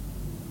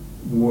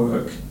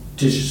work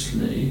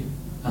digitally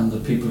and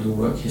the people who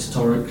work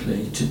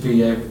historically to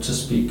be able to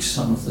speak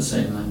some of the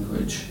same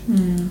language.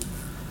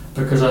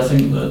 Because I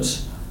think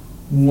that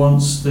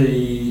once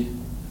the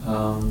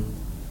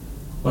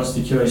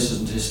curators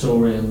and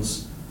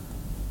historians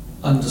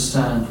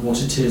understand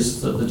what it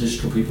is that the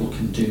digital people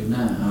can do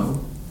now,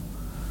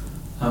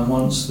 and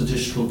once the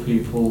digital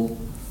people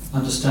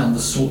understand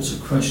the sorts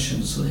of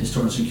questions that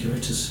historians and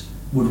curators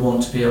would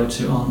want to be able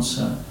to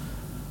answer,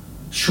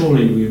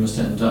 surely we must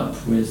end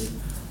up with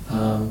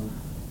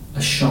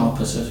a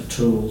sharper set of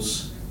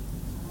tools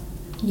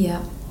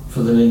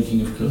for the linking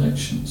of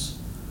collections.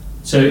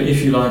 So,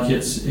 if you like,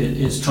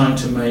 it's trying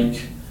to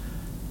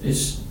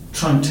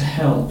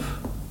help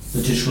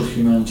the digital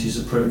humanities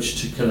approach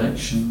to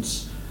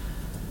collections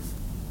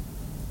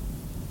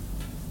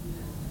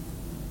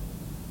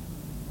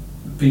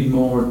be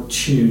more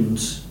attuned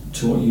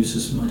to what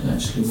users might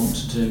actually want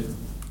to do.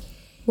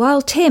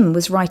 While Tim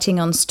was writing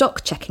on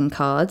stock checking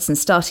cards and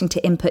starting to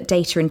input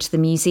data into the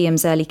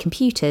museum's early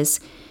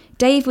computers,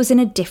 Dave was in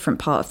a different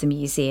part of the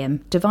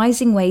museum,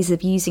 devising ways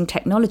of using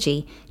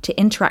technology to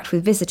interact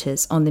with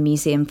visitors on the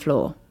museum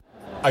floor.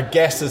 I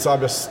guess as I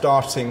was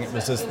starting, it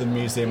was as the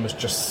museum was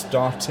just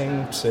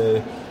starting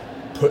to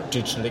put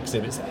digital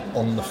exhibits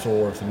on the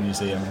floor of the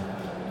museum.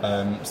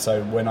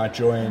 So when I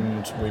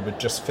joined, we were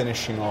just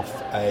finishing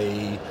off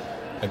a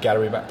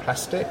gallery about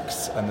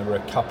plastics, and there were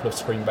a couple of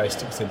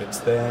screen-based exhibits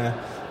there.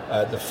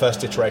 The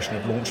first iteration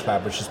of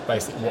Launchpad, which is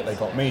basically what they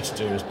got me to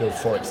do, is build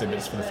 4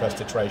 exhibits for the first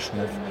iteration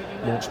of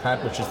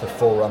Launchpad, which is the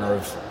forerunner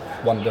of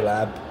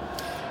Wonderlab.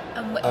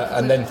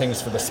 And then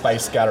things for the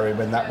Space Gallery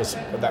when that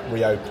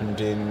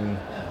reopened in,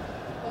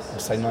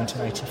 I'd say,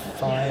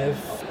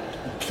 1985.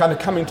 Kind of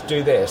coming to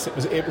do this,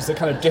 it was a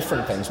kind of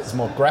different thing. So it was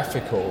more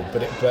graphical,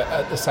 but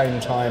at the same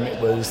time,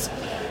 it was,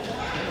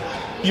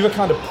 you were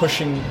kind of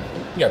pushing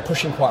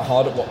quite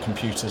hard at what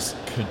computers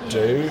could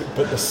do,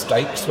 but the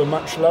stakes were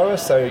much lower.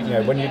 So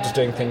when you're just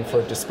doing things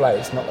for a display,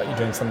 it's not like you're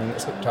doing something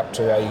that's hooked up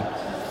to a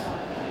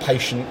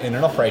patient in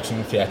an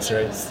operating theatre.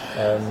 It's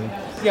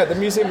the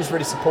museum was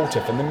really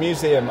supportive, and the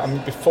museum,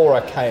 before I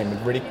came,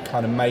 had really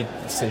kind of made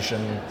the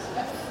decision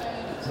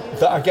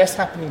that I guess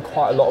happened in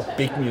quite a lot of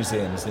big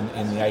museums in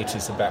the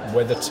 80s about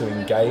whether to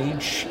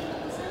engage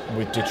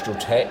with digital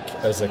tech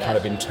as a kind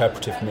of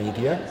interpretive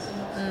media.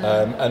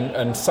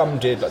 And some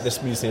did, like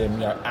this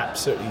museum,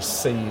 absolutely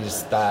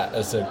seized that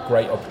as a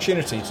great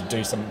opportunity to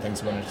do some of the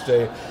things we wanted to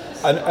do,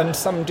 and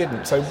some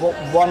didn't. So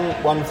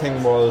one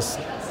thing was,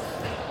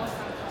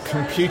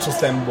 computers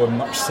then were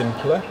much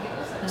simpler,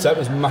 so it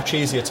was much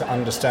easier to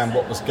understand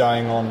what was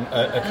going on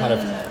at a kind of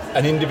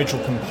an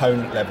individual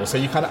component level. So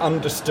you kind of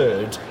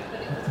understood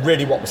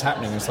really what was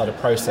happening inside a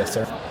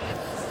processor.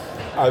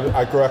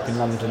 I grew up in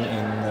London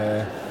in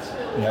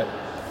the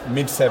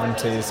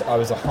mid-70s. I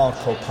was a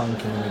hardcore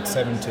punk in the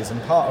mid-70s, and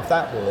part of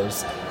that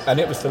was, and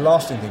it was the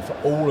lasting thing for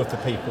all of the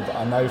people that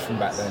I know from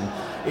back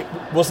then, it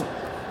wasn't,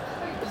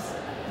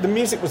 the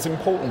music was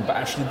important, but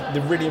actually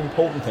the really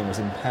important thing was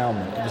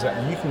empowerment. It was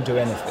that you can do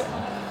anything,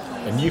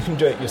 and you can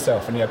do it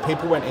yourself. And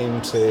people went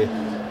into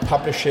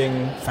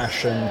publishing,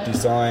 fashion,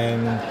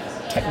 design,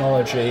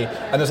 technology,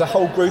 and there's a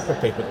whole group of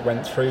people that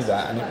went through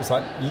that, and it was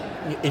like,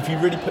 if you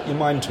really put your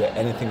mind to it,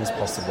 anything is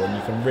possible, and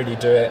you can really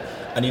do it,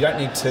 and you don't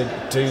need to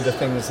do the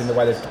things in the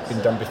way they've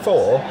been done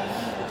before.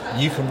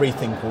 You can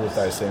rethink all of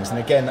those things. And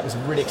again, that was a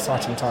really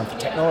exciting time for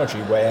technology,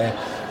 where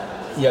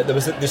there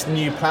was this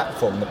new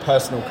platform, the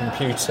personal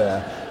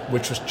computer,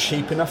 which was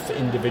cheap enough for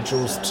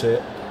individuals to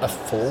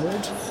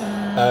afford,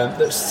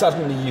 that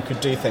suddenly you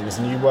could do things,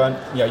 and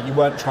you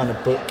weren't trying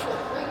to book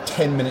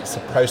 10 minutes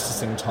of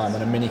processing time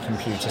on a mini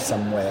computer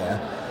somewhere,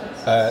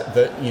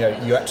 that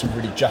you had to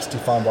really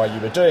justify why you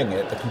were doing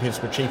it. The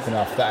computers were cheap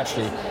enough that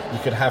actually you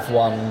could have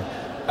one,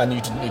 and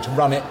you didn't need to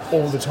run it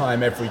all the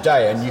time every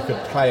day, and you could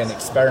play and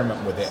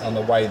experiment with it on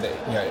the way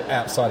that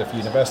outside of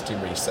university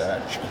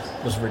research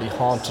was really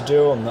hard to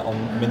do on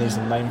minis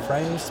and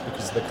mainframes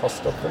because of the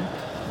cost of them.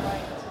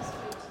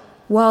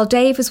 While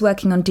Dave was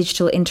working on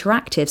digital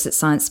interactives at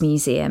Science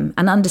Museum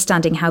and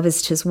understanding how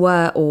visitors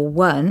were or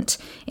weren't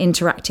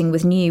interacting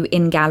with new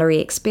in-gallery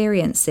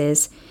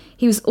experiences,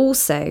 he was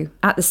also,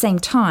 at the same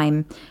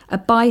time, a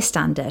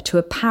bystander to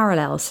a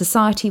parallel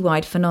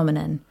society-wide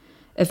phenomenon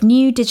of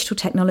new digital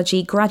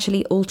technology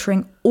gradually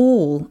altering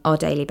all our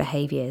daily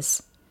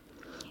behaviours.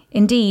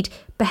 Indeed,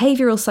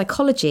 behavioural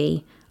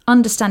psychology,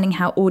 understanding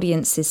how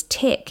audiences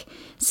tick,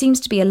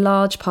 seems to be a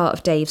large part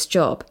of Dave's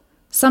job,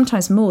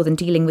 sometimes more than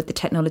dealing with the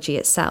technology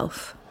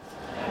itself.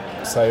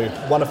 So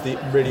one of the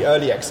really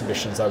early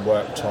exhibitions I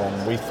worked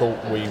on, we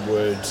thought we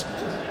would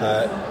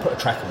put a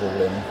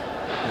trackable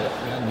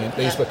in.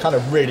 These were kind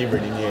of really,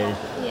 really new.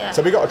 Yeah.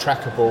 So we got a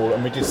trackable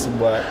and we did some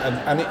work,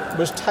 and it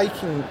was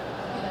taking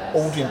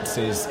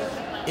audiences,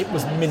 it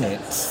was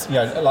minutes,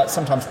 like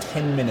sometimes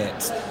 10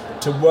 minutes,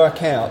 to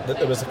work out that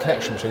there was a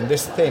connection between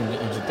this thing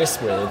that you did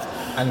this with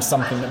and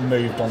something that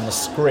moved on the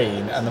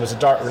screen, and there was a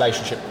direct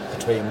relationship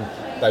between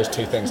those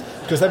two things,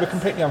 because they were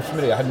completely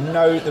unfamiliar.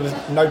 There was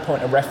no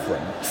point of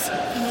reference.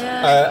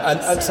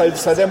 And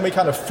so then we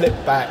kind of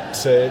flipped back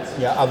to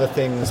other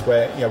things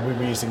where we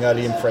were using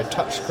early infrared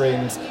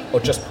touchscreens or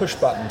just push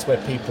buttons where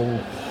people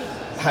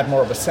had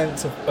more of a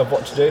sense of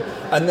what to do.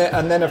 And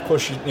then of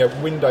course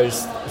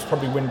Windows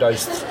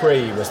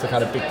 3 was the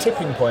kind of big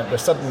tipping point where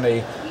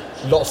suddenly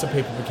lots of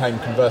people became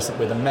conversant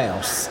with a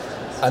mouse.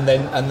 And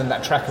then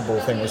that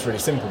trackable thing was really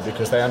simple,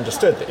 because they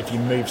understood that if you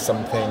move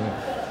something,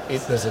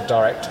 there's a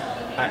direct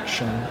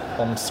action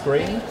on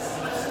screen.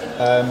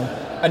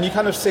 And you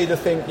kind of see the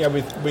thing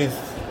with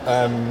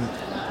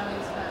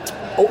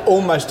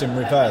almost in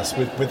reverse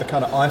with the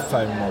kind of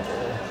iPhone model,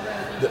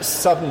 that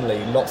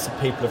suddenly lots of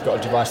people have got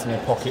a device in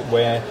their pocket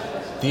where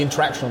the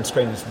interaction on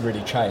screen has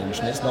really changed,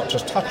 and it's not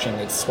just touching,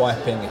 it's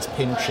swiping, it's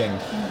pinching,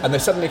 and they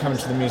suddenly come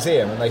into the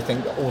museum and they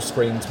think that all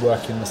screens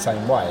work in the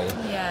same way.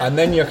 And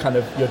then you're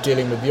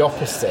dealing with the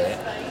opposite,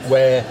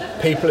 where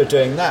people are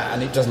doing that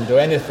and it doesn't do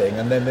anything,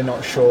 and then they're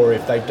not sure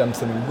if they've done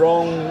something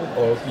wrong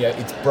or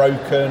it's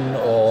broken,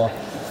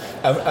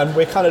 and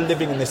we're kind of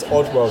living in this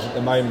odd world at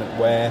the moment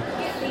where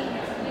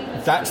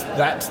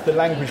that's the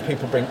language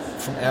people bring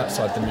from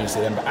outside the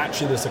museum, but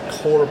actually there's a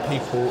core of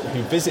people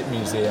who visit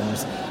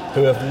museums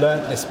who have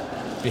learnt this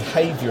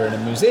behaviour in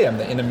a museum,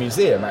 that in a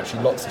museum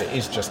actually lots of it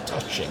is just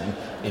touching,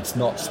 it's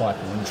not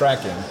swiping and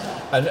dragging.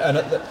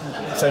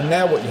 So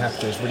now what you have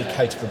to do is really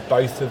cater for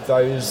both of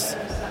those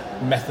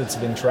methods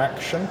of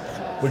interaction,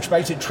 which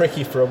makes it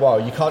tricky for a while.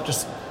 You can't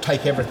just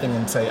take everything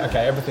and say,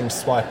 okay, everything's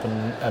swipe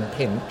and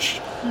pinch.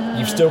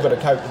 You've still got to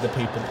cope with the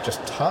people that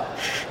just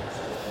touch.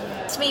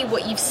 To me,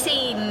 what you've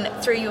seen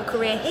through your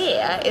career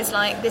here is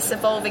like this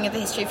evolving of the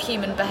history of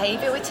human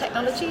behaviour with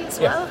technology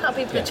as well. How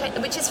people are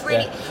changing, which is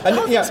really the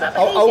whole thing's about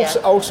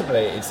behaviour.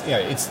 Ultimately,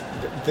 it's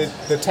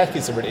the tech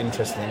is a really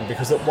interesting thing,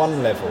 because at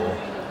one level,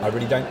 I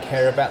really don't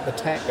care about the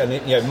tech,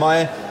 and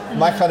my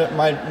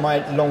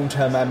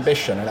long-term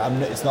ambition,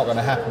 and it's not going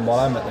to happen while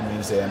I'm at the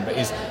museum, but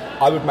is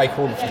I would make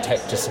all of the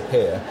tech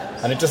disappear.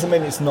 And it doesn't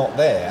mean it's not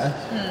there,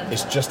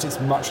 it's just it's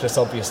much less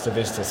obvious to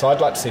visitors. So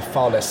I'd like to see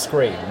far less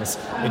screens.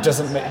 It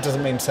doesn't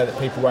mean to say that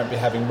people won't be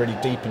having really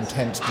deep,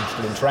 intense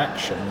digital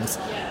interactions.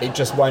 It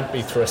just won't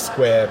be through a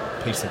square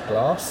piece of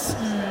glass.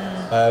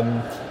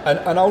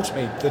 And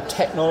ultimately, the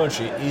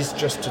technology is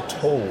just a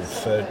tool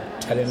for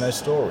telling those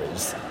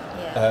stories.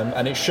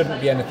 And it shouldn't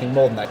be anything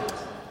more than that.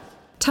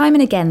 Time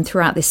and again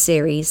throughout this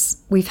series,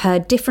 we've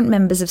heard different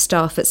members of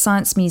staff at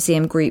Science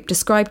Museum Group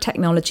describe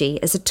technology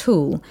as a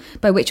tool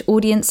by which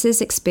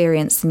audiences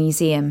experience the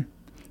museum.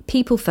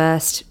 People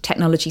first,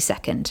 technology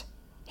second.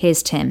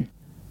 Here's Tim.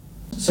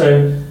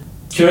 So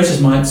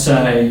curators might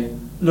say,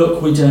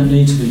 look, we don't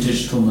need to be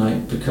digital,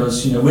 mate,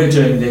 because we're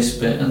doing this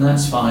bit and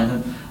that's fine,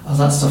 and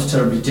that stuff's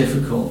terribly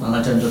difficult and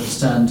I don't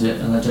understand it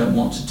and I don't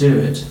want to do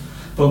it.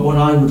 But what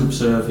I would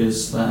observe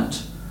is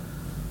that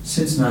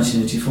since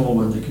 1984,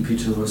 when the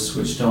computer was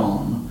switched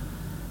on,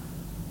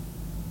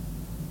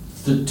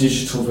 the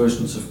digital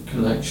versions of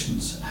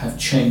collections have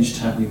changed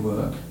how we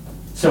work.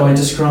 So I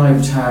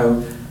described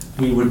how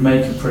we would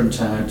make a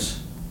printout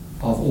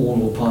of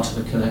all or part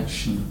of a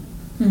collection.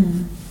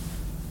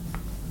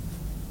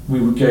 We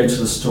would go to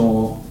the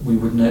store, we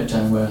would note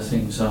down where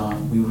things are,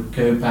 we would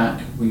go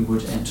back, we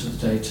would enter the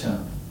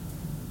data.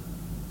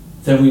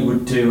 Then we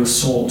would do a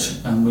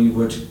sort, and we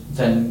would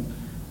then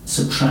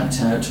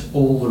subtract out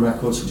all the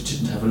records which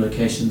didn't have a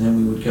location, then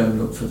we would go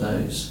and look for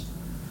those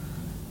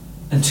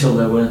until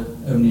there were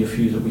only a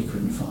few that we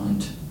couldn't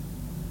find.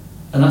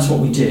 And that's what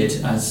we did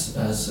as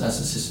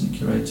assistant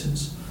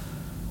curators.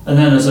 And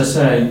then, as I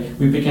say,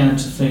 we began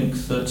to think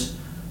that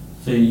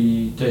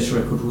the data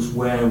record was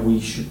where we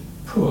should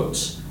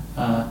put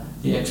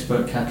the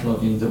expert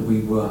cataloguing that we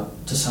were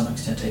to some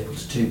extent able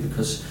to do,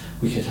 because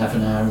we could have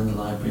an hour in the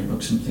library and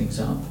look some things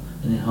up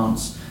and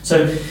enhance.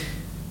 So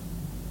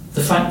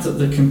the fact that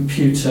the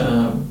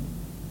computer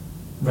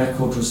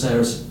record was there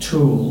as a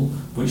tool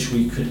which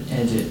we could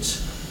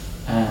edit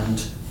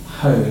and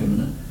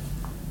hone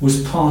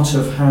was part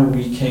of how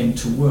we came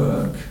to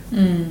work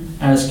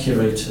as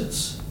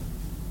curators.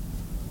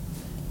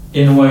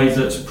 in a way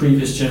that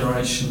previous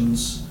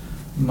generations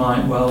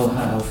might well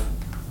have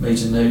made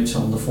a note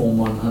on the Form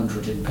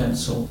 100 in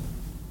pencil.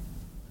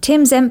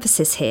 Tim's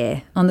emphasis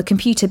here on the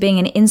computer being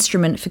an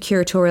instrument for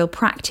curatorial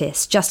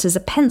practice, just as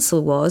a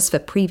pencil was for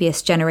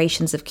previous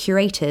generations of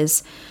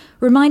curators,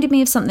 reminded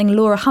me of something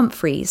Laura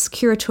Humphreys,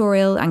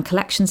 curatorial and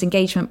collections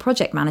engagement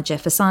project manager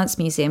for Science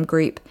Museum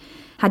Group,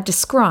 had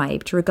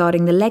described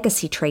regarding the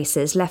legacy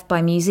traces left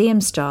by museum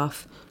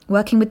staff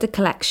working with the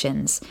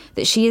collections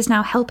that she is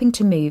now helping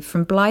to move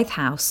from Blythe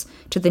House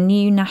to the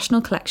new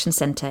National Collection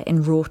Centre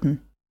in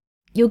Wroughton.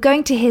 You're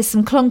going to hear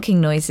some clonking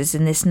noises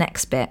in this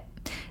next bit.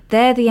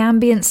 They're the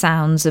ambient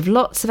sounds of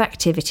lots of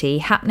activity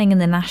happening in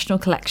the National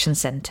Collection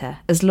Centre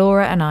as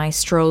Laura and I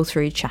stroll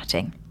through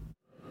chatting.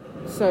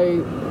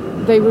 So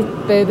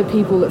they're the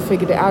people that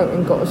figured it out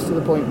and got us to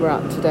the point we're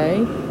at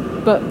today,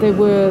 but there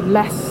were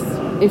less,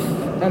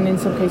 and in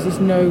some cases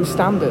no,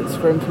 standards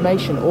for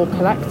information or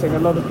collecting. A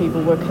lot of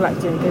people were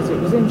collecting because it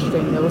was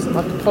interesting. There wasn't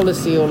like a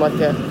policy or like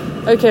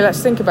okay,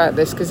 let's think about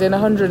this, because in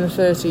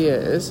 130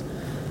 years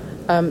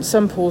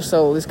some poor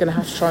soul is going to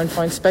have to try and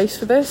find space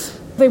for this.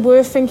 They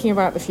were thinking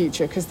about the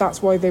future because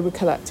that's why they were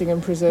collecting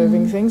and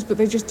preserving things, but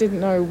they just didn't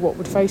know what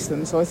would face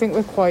them. So I think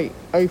we're quite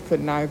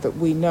open now that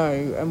we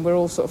know, and we're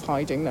all sort of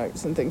hiding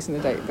notes and things in the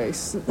database.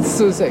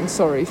 Sort of saying,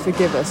 sorry,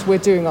 forgive us, we're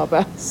doing our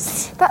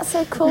best. That's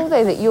so cool,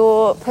 though, that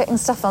you're putting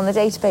stuff on the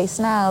database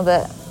now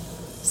that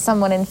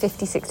someone in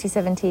 50, 60,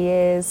 70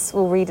 years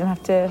will read and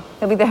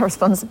it'll be their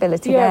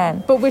responsibility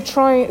then. But we're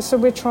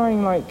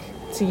trying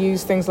like to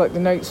use things like the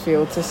notes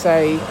field to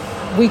say,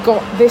 we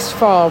got this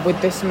far with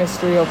this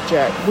mystery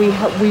object. We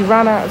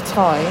ran out of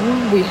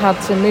time. We had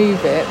to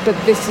move it, but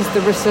this is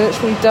the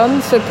research we've done.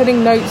 So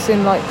putting notes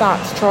in like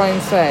that to try and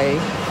say,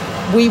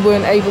 we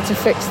weren't able to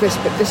fix this,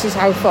 but this is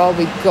how far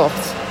we got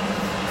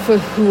for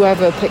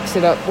whoever picks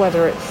it up,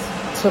 whether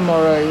it's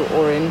tomorrow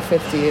or in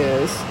 50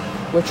 years.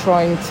 We're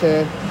trying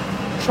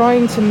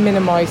to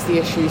minimise the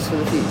issues for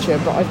the future,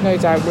 but I've no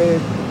doubt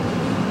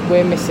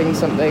we're missing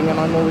something, and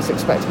I'm always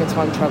expecting a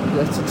time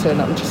traveller to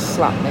turn up and just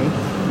slap me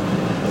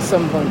at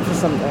some point for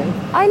something.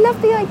 I love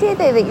the idea,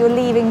 though, that you're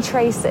leaving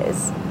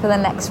traces for the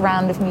next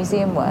round of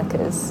museum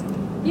workers.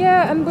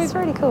 Yeah, and it's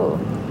really cool.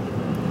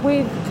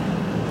 We're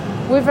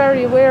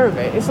very aware of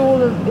it. It's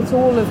all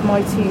of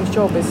my team's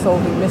job is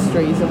solving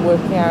mysteries and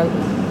working out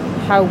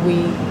how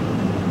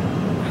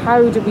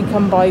do we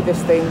come by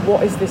this thing?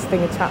 What is this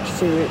thing attached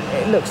to?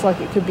 It looks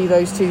like it could be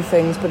those two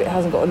things, but it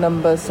hasn't got a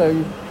number,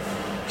 so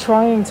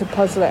trying to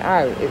puzzle it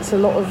out. It's a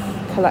lot of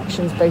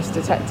collections-based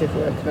detective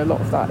work, and a lot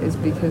of that is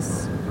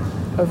because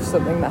of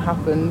something that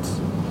happened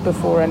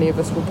before any of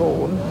us were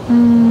born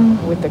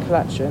with the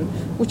collection,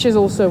 which is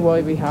also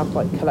why we have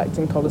like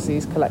collecting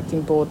policies,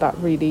 collecting board, that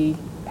really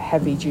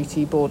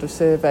heavy-duty board of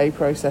survey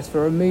process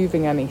for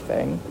removing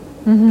anything.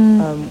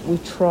 We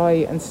try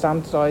and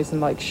standardise and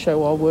like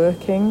show our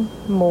working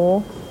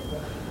more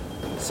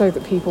so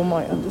that people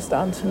might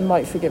understand and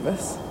might forgive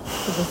us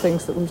for the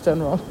things that we've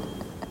done wrong.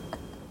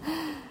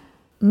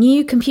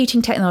 New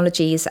computing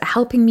technologies are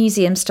helping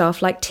museum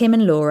staff like Tim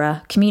and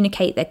Laura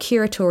communicate their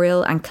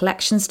curatorial and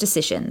collections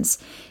decisions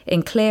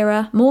in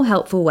clearer, more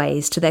helpful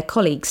ways to their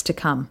colleagues to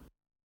come.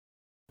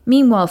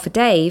 Meanwhile, for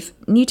Dave,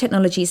 new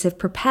technologies have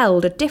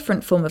propelled a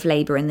different form of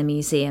labour in the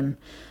museum,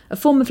 a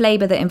form of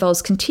labour that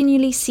involves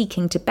continually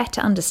seeking to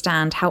better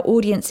understand how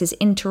audiences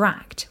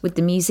interact with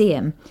the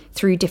museum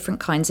through different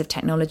kinds of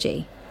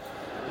technology.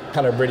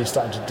 Kind of really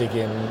starting to dig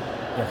in,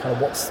 kind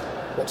of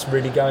what's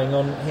really going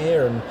on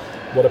here, and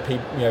what are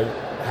people,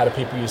 how do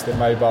people use their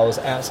mobiles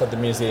outside the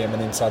museum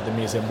and inside the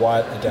museum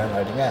while they're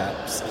downloading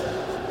apps.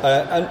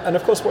 And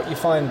of course what you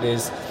find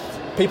is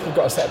people have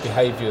got a set of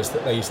behaviours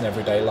that they use in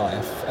everyday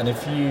life, and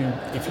if you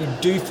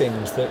do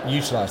things that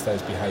utilise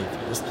those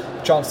behaviours,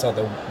 chances are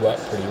they'll work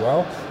pretty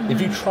well. If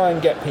you try and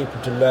get people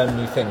to learn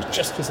new things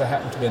just because they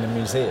happen to be in a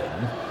museum,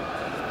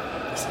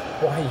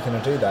 why are you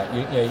going to do that?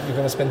 You're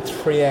going to spend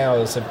 3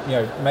 hours of,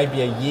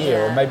 maybe a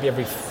year or maybe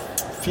every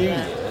few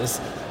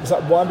years. It's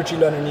like, why would you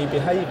learn a new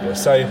behaviour?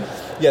 So,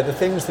 the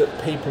things that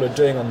people are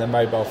doing on their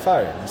mobile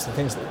phones, the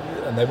things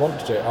and they want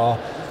to do are,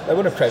 they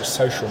want to create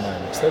social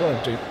moments. They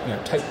want to do,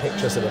 take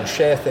pictures. They want to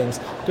share things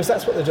because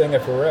that's what they're doing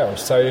everywhere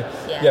else. So,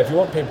 if you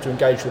want people to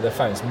engage with their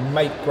phones,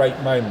 make great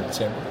moments.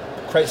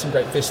 Create some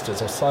great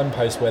vistas or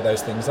signposts where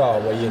those things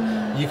are,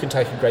 where you can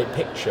take a great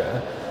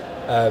picture,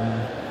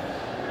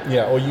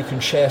 or you can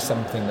share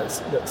something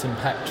that's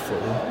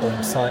impactful or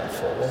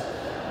insightful.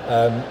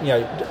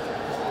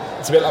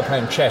 It's a bit like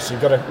playing chess. You've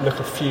got to look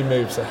a few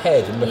moves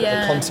ahead and look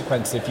at the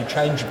consequences. If you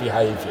change your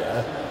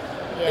behaviour,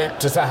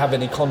 does that have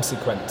any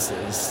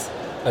consequences?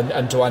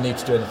 And do I need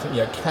to do anything?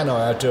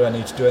 Do I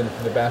need to do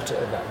anything about it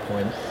at that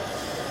point?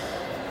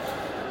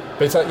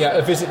 But it's like,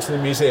 a visit to the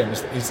museum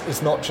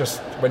is not just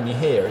when you're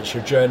here. It's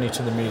your journey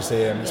to the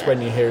museum. It's when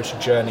you're here. It's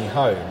your journey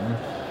home.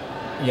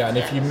 And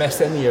if you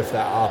mess any of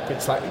that up,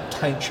 it's like it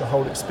taints your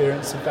whole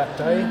experience of that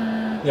day.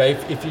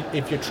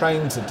 If your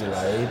trains are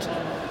delayed.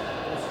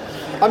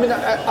 I mean,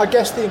 I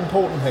guess the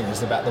important thing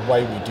is about the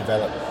way we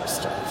develop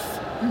stuff.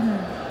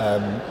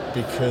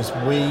 because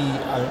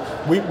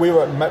we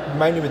work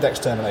mainly with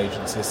external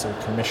agencies, so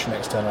commission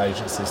external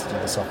agencies to do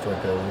the software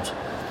build.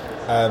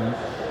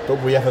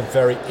 But we have a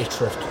very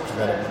iterative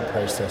development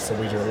process, so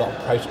we do a lot of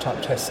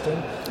prototype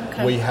testing.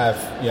 Okay. We have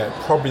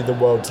probably the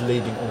world's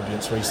leading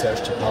audience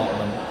research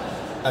department,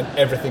 and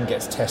everything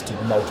gets tested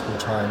multiple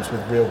times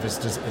with real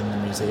visitors in the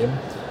museum.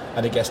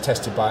 And it gets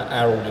tested by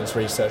our audience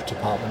research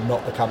department,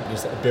 not the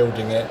companies that are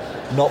building it,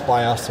 not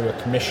by us who are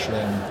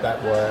commissioning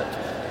that work.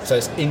 So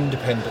it's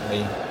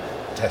independently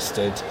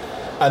tested.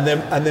 And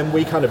then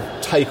we kind of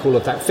take all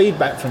of that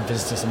feedback from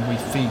visitors and we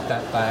feed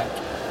that back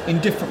in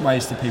different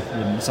ways to people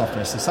in the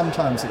software. So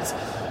sometimes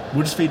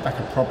we'll just feed back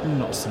a problem,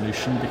 not a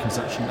solution, because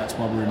actually that's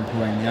why we're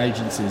employing the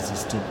agencies,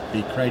 is to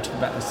be creative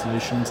about the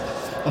solutions.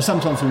 Or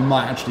sometimes we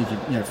might actually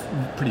give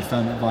pretty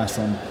firm advice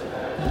on,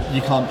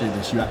 you can't do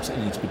this, you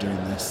absolutely need to be doing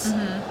this.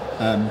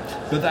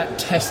 Mm-hmm. But that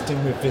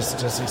testing with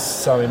visitors is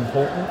so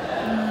important.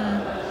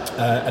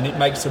 And it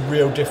makes a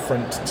real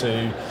difference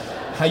to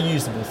how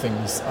usable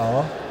things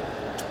are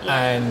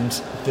and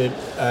the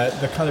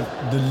kind of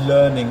the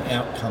learning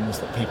outcomes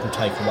that people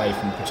take away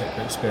from a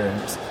particular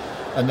experience.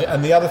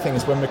 And the other thing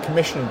is, when we're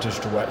commissioning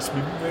digital works,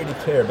 we're really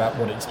clear about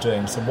what it's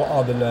doing. So what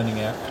are the learning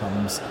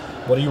outcomes?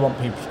 What do you want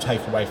people to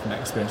take away from that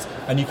experience?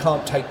 And you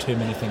can't take too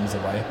many things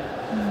away.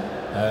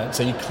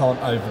 So you can't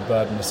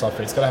overburden the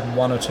software. It's got to have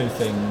one or two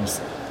things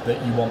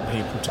that you want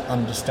people to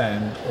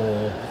understand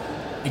or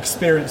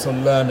experience or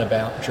learn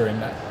about during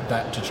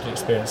that digital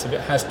experience. If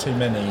it has too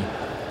many,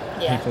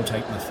 people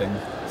take nothing.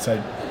 So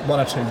one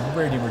or two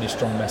really, really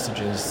strong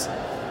messages.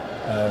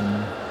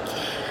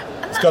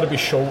 It's got to be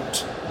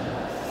short.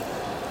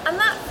 And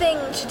that thing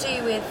to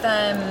do with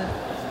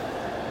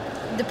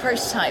the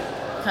prototype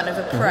kind of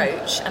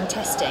approach and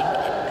testing,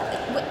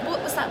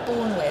 what was that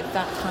born with,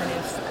 that kind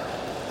of...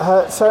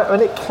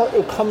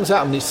 It comes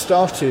out, and it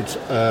started,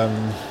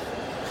 I'm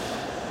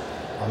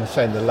going to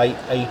say in the late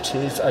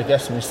 80s, I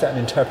guess, and we set an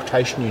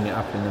interpretation unit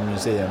up in the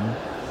museum.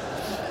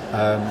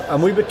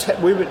 And we were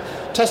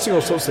testing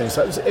all sorts of things.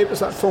 So it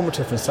was like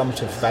formative and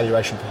summative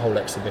evaluation for whole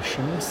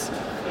exhibitions,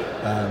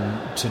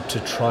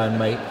 to try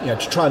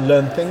and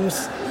learn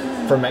things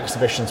from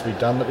exhibitions we'd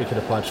done that we could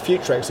apply to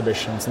future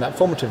exhibitions. And that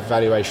formative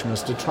evaluation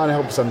was to try and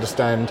help us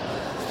understand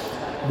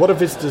what do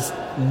visitors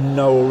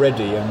know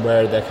already and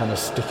where are their kind of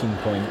sticking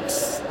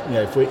points.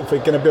 If we're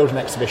going to build an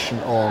exhibition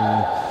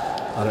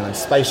on,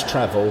 space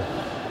travel,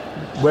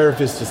 where are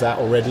visitors at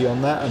already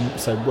on that? And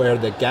so where are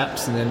their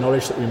gaps in their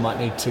knowledge that we might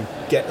need to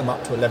get them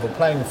up to a level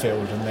playing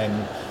field, and then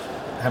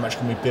how much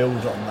can we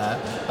build on that?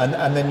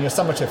 And then your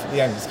summative at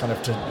the end is kind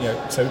of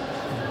so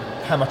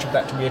how much of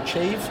that can we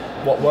achieve?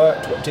 What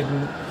worked? What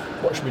didn't?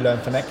 What should we learn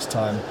for next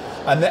time?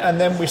 And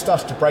then we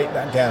started to break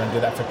that down and do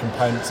that for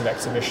components of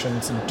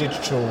exhibitions and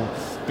digital,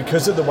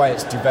 because of the way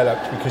it's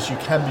developed, because you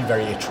can be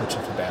very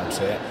iterative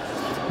about it.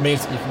 It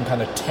means that you can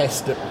kind of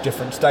test at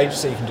different stages,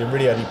 so you can do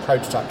really early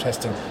prototype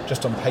testing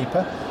just on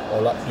paper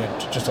or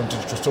just on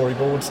digital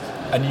storyboards,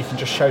 and you can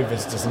just show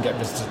visitors and get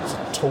visitors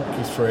to talk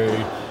you through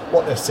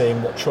what they're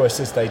seeing, what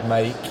choices they'd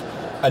make,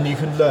 and you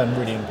can learn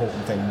really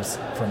important things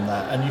from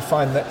that. And you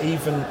find that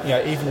even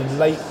in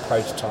late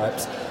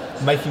prototypes,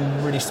 making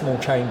really small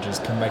changes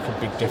can make a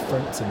big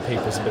difference in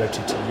people's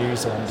ability to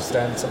use or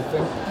understand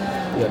something.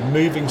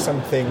 Moving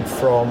something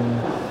from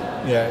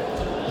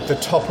the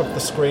top of the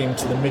screen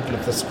to the middle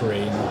of the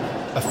screen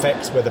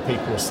affects whether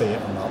people will see it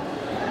or not.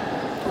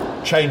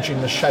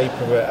 Changing the shape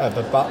of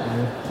a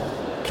button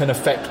can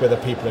affect whether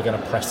people are going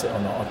to press it or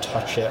not, or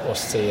touch it or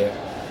see it.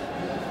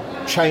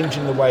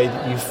 Changing the way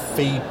that you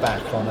feed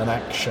back on an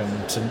action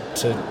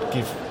to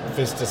give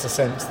visitors a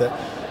sense that,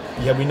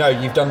 we know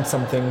you've done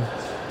something,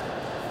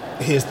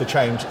 here's the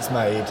change it's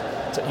made,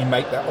 so you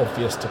make that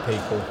obvious to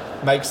people.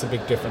 Makes a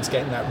big difference.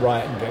 Getting that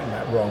right and getting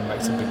that wrong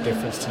makes a big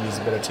difference to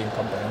usability and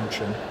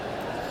comprehension.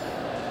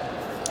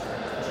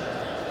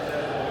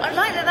 I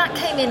like that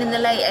came in the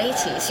late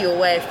 80s, your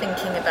way of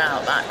thinking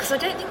about that, because I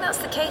don't think that's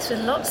the case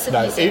with lots of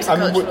museums.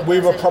 We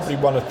were probably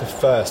one of the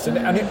first, and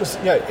it was,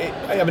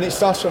 it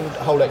started on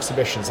whole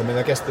exhibitions.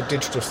 I guess the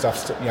digital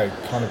stuff,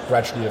 kind of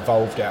gradually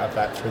evolved out of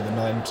that through the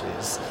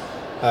 90s.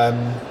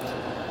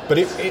 But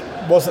it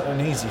wasn't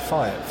an easy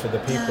fight for the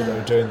people that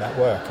were doing that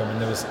work.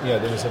 There was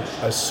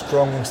a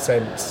strong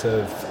sense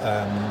of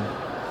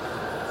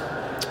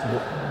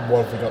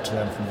what have we got to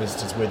learn from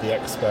visitors? We're the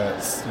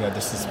experts.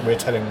 We're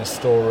telling the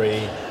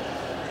story,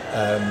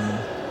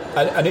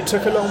 and it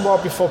took a long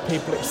while before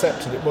people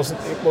accepted. It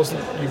wasn't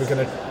you were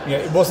going to.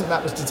 It wasn't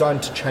that was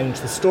designed to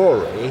change the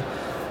story.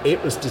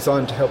 It was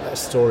designed to help that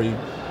story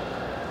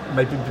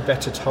maybe be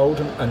better told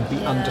and be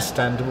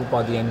understandable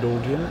by the end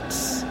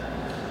audience.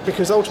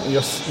 Because ultimately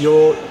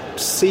you're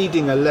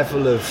ceding a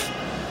level of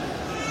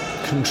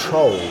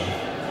control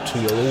to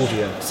your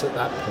audience at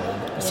that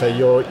point. Yeah. So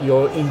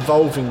you're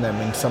involving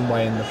them in some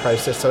way in the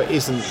process. So it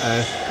isn't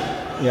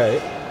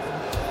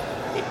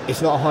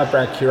it's not a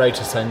highbrow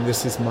curator saying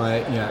this is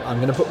my I'm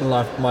going to put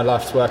my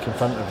life's work in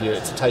front of you.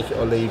 It's a take it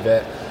or leave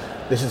it.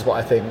 This is what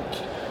I think.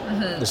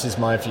 Mm-hmm. This is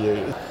my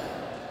view.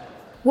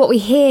 What we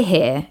hear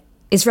here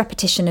is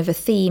repetition of a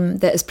theme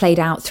that has played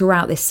out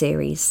throughout this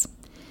series.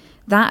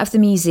 That of the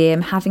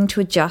museum having to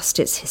adjust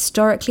its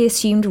historically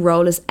assumed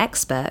role as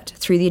expert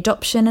through the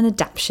adoption and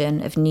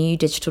adaptation of new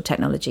digital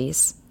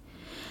technologies.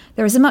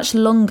 There is a much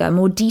longer,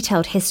 more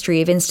detailed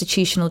history of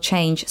institutional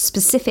change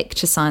specific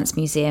to Science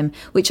Museum,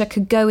 which I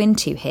could go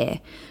into here,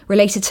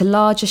 related to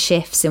larger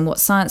shifts in what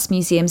science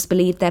museums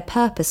believed their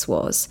purpose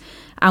was,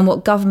 and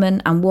what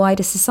government and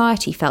wider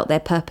society felt their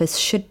purpose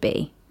should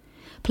be.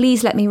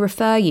 Please let me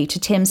refer you to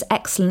Tim's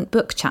excellent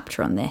book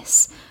chapter on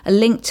this, a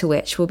link to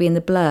which will be in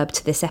the blurb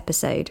to this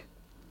episode.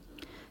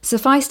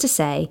 Suffice to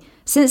say,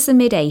 since the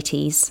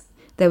mid-80s,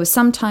 there was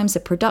sometimes a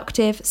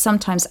productive,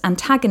 sometimes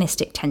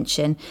antagonistic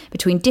tension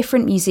between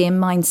different museum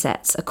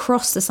mindsets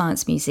across the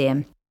Science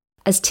Museum,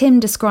 as Tim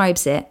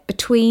describes it,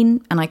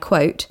 between, and I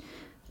quote,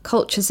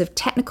 cultures of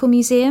technical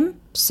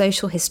museum,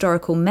 social,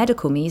 historical,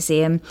 medical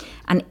museum,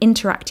 and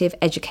interactive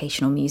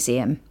educational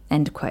museum,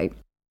 end quote.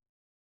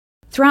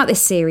 Throughout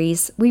this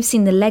series, we've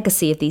seen the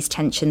legacy of these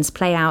tensions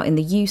play out in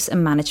the use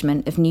and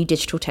management of new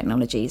digital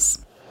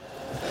technologies.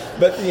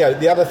 But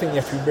the other thing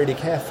you have to be really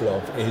careful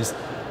of is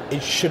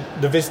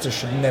the visitors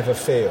should never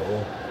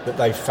feel that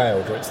they've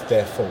failed or it's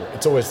their fault.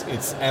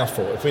 It's our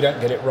fault if we don't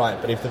get it right.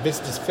 But if the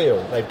visitors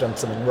feel they've done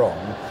something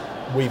wrong,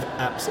 we've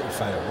absolutely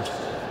failed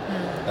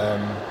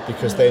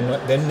because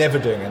they're never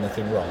doing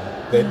anything wrong.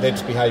 They're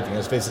just behaving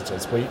as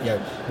visitors.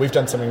 We've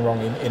done something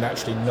wrong in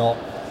actually not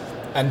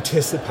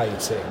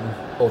anticipating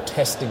or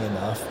testing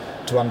enough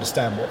to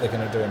understand what they're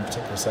going to do in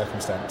particular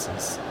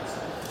circumstances.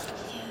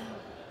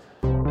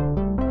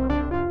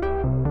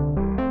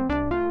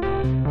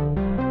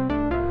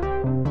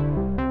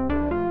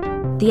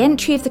 The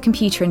entry of the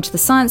computer into the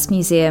Science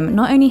Museum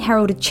not only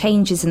heralded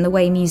changes in the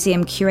way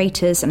museum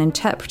curators and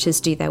interpreters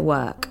do their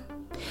work,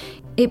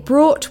 it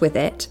brought with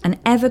it an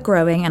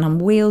ever-growing and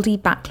unwieldy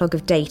backlog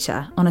of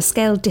data on a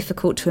scale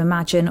difficult to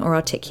imagine or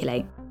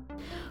articulate.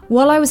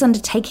 While I was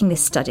undertaking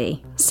this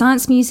study,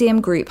 Science Museum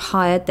Group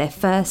hired their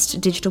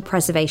first digital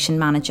preservation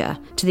manager,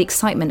 to the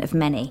excitement of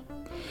many.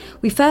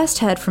 We first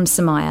heard from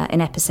Samaya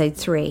in episode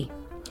 3.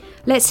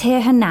 Let's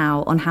hear her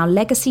now on how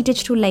legacy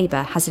digital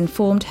labour has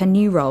informed her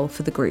new role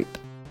for the group.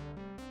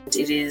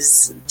 It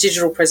is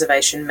Digital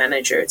Preservation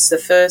Manager. It's the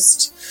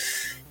first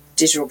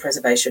Digital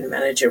Preservation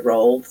Manager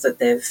role that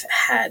they've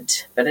had,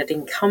 but it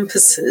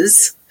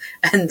encompasses,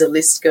 and the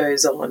list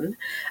goes on,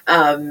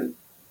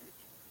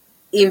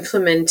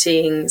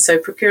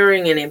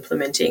 procuring and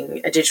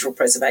implementing a digital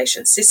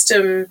preservation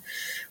system,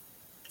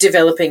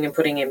 developing and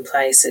putting in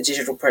place a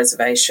digital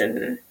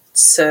preservation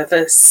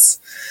service,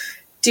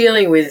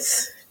 dealing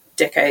with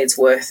decades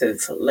worth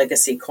of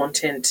legacy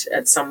content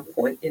at some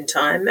point in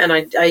time. And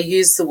I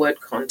use the word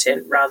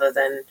content rather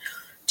than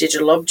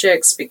digital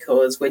objects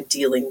because we're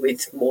dealing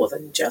with more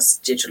than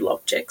just digital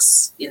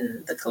objects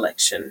in the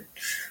collection.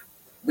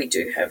 We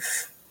do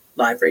have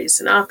libraries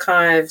and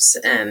archives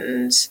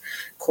and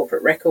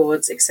corporate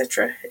records,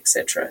 etc.,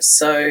 etc.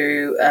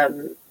 So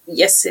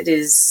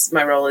yes,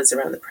 my role is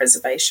around the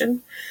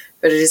preservation,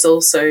 but it is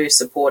also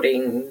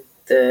supporting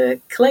the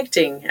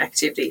collecting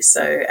activity,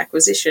 so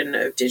acquisition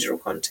of digital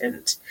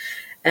content.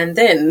 And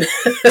then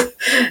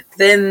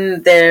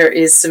then there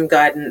is some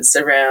guidance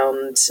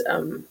around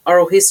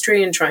oral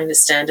history and trying to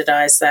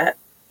standardise that,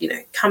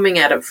 coming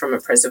at it from a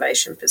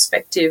preservation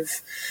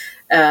perspective.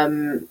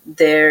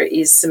 There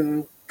is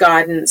some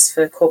guidance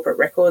for corporate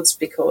records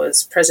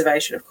because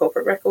preservation of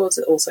corporate records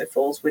also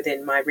falls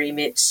within my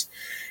remit.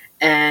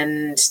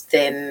 And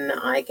then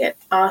I get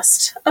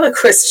asked other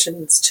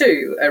questions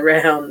too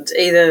around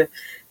either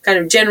kind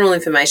of general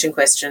information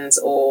questions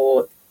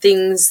or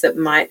things that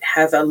might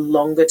have a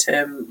longer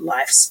term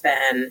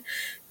lifespan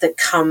that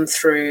come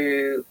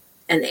through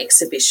an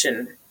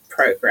exhibition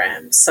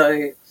program.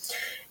 So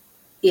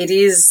it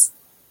is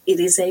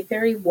a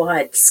very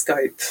wide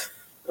scope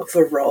of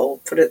a role,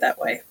 put it that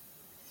way.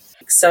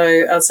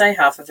 So I'll say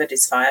half of it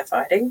is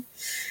firefighting.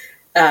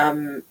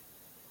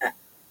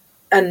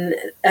 And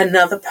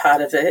another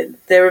part of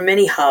it, there are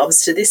many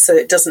halves to this, so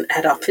it doesn't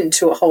add up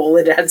into a whole,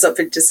 it adds up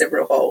into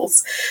several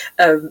wholes.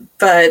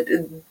 But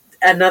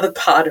another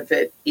part of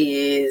it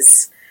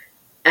is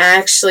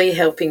actually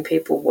helping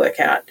people work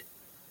out,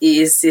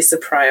 is this a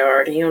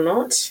priority or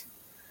not?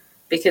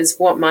 Because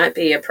what might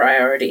be a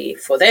priority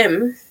for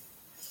them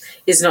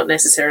is not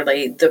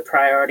necessarily the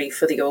priority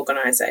for the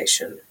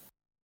organisation.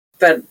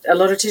 But a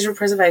lot of digital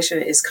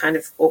preservation is kind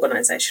of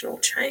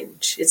organisational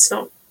change. It's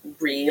not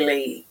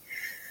really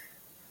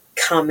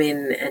come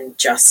in and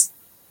just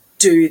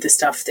do the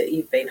stuff that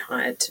you've been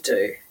hired to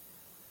do.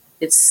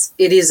 It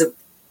is a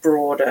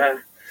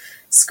broader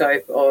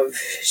scope of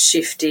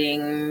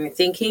shifting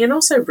thinking and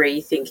also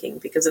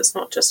rethinking, because it's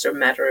not just a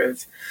matter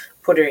of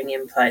putting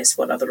in place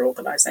what other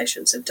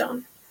organisations have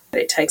done.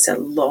 It takes a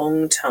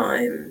long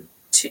time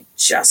to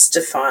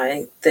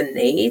justify the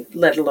need,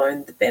 let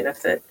alone the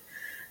benefit,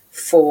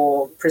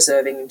 for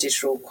preserving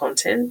digital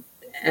content.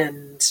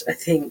 And I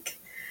think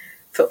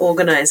for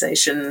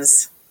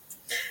organisations,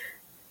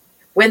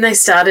 when they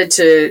started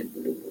to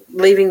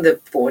leaving the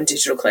born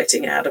digital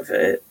collecting out of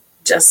it,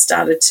 just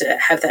started to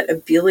have that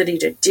ability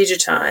to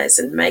digitize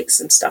and make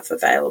some stuff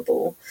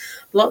available,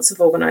 lots of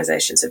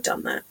organisations have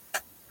done that.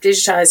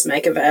 Digitize,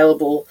 make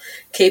available,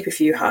 keep a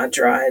few hard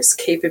drives,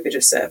 keep a bit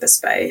of server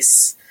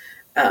space,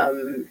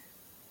 and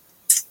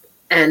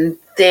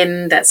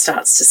then that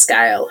starts to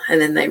scale,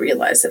 and then they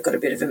realise they've got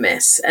a bit of a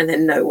mess, and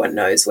then no one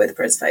knows where the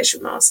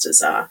preservation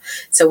masters are.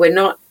 So we're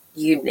not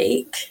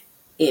unique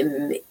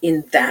in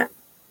that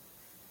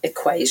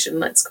equation,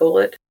 let's call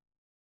it.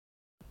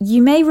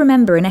 You may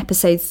remember in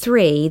episode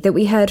 3 that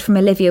we heard from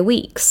Olivia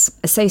Weeks,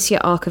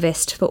 Associate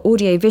Archivist for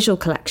Audiovisual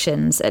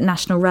Collections at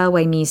National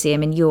Railway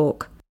Museum in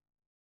York,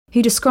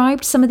 who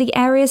described some of the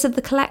areas of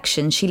the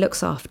collection she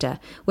looks after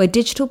where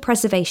digital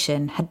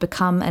preservation had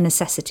become a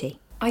necessity.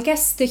 I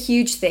guess the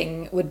huge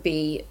thing would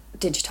be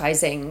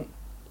digitising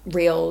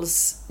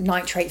reels,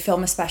 nitrate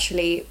film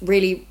especially,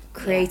 really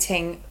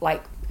creating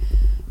like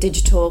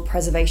digital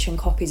preservation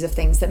copies of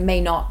things that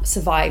may not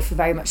survive for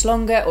very much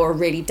longer or are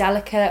really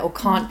delicate or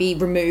can't be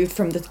removed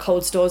from the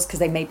cold stores because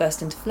they may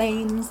burst into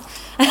flames,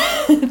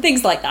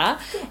 things like that.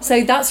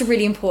 So that's a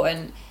really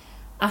important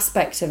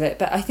aspect of it.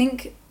 But I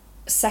think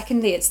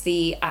secondly, it's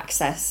the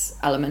access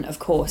element, of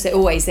course. It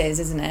always is,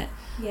 isn't it?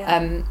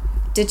 Yeah.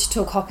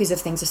 Digital copies of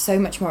things are so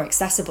much more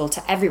accessible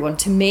to everyone,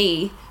 to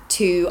me,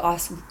 to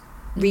us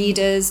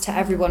readers, to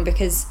everyone,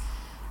 because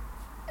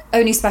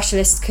only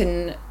specialists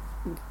can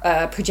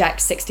project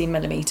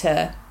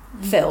 16mm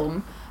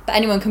film, but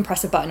anyone can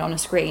press a button on a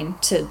screen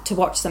to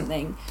watch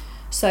something.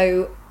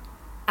 So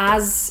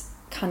as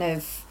kind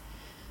of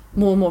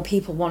more and more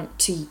people want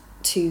to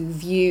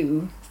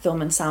view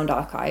film and sound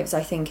archives,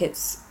 I think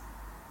it's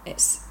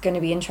going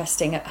to be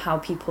interesting at how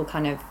people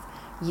kind of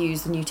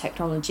use the new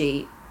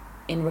technology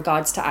in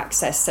regards to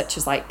access, such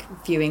as like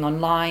viewing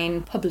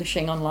online,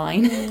 publishing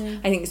online.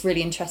 I think it's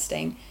really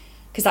interesting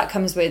because that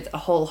comes with a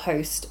whole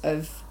host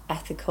of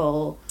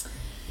ethical,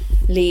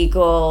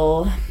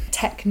 legal,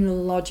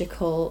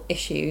 technological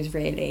issues,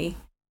 really.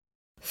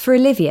 For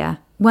Olivia,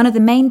 one of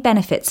the main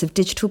benefits of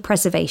digital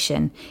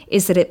preservation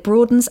is that it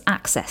broadens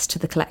access to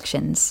the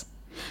collections.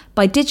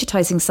 By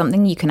digitising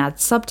something, you can add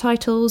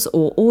subtitles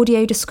or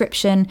audio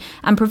description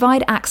and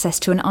provide access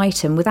to an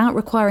item without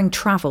requiring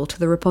travel to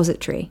the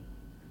repository.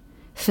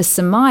 For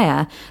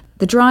Samaya,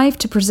 the drive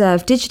to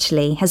preserve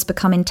digitally has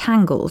become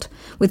entangled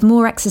with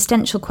more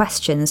existential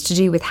questions to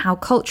do with how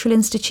cultural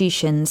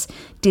institutions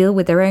deal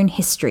with their own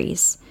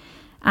histories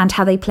and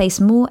how they place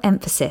more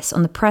emphasis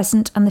on the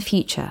present and the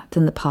future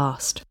than the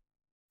past.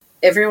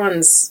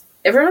 Everyone's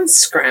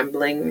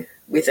scrambling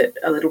with it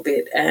a little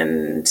bit,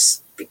 and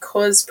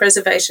because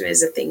preservation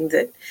is a thing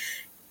that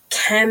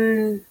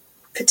can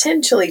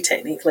potentially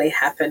technically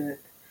happen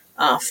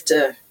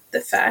after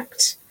the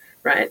fact,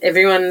 right?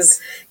 Everyone's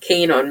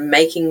keen on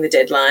making the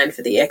deadline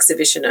for the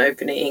exhibition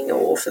opening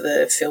or for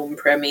the film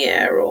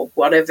premiere or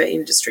whatever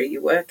industry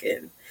you work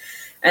in.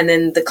 And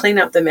then the clean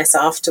up the mess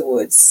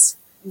afterwards,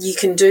 you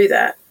can do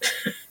that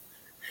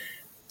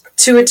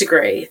to a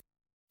degree.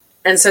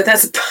 And so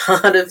that's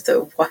part of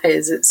the why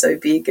is it so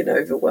big and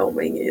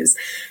overwhelming, is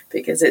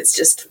because it's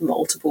just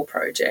multiple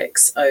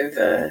projects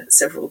over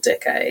several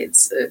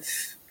decades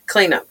of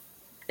cleanup.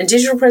 And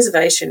digital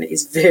preservation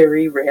is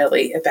very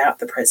rarely about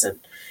the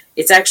present.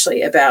 It's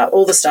actually about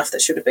all the stuff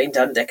that should have been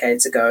done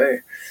decades ago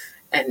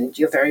and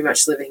you're very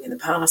much living in the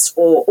past,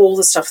 or all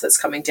the stuff that's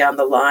coming down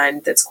the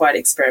line that's quite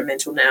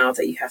experimental now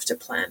that you have to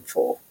plan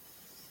for.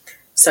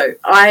 So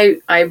I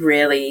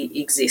rarely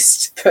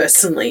exist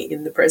personally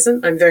in the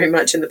present. I'm very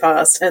much in the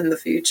past and the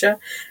future,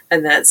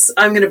 and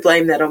I'm going to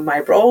blame that on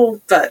my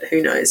role, but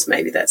who knows,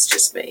 maybe that's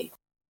just me.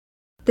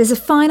 There's a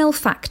final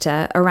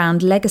factor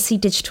around legacy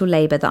digital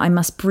labour that I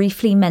must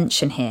briefly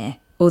mention here,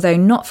 although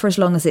not for as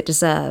long as it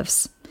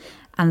deserves,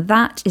 and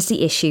that is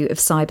the issue of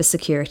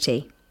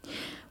cybersecurity.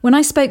 When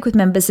I spoke with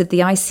members of the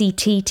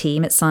ICT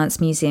team at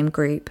Science Museum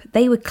Group,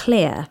 they were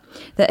clear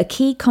that a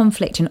key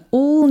conflict in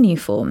all new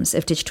forms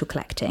of digital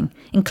collecting,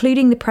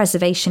 including the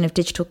preservation of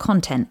digital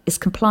content, is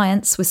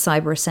compliance with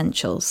cyber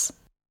essentials.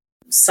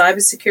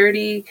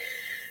 Cybersecurity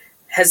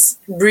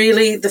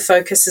the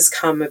focus has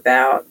come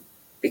about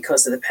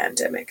because of the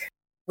pandemic.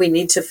 We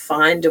need to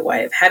find a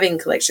way of having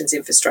collections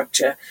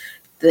infrastructure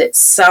that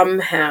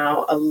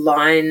somehow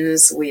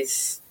aligns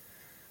with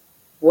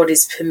what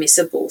is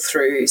permissible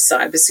through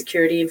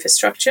cybersecurity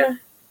infrastructure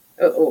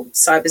or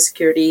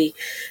cybersecurity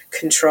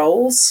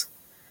controls.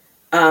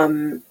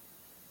 And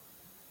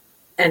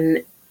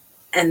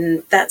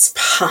that's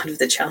part of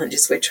the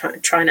challenges we're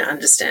trying to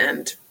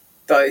understand,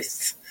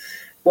 both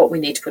what we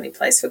need to put in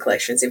place for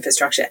collections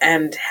infrastructure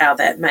and how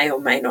that may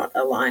or may not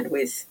align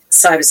with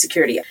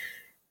cybersecurity.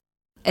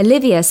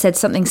 Olivia said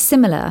something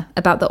similar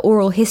about the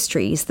oral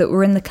histories that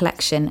were in the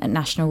collection at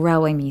National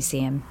Railway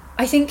Museum.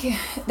 I think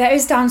there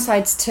is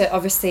downsides to,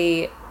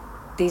 obviously,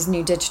 these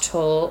new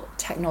digital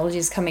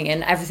technologies coming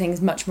in.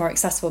 Everything's much more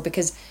accessible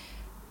because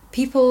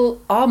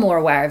people are more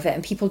aware of it,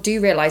 and people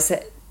do realise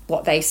that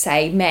what they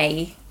say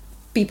may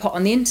be put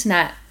on the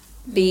internet,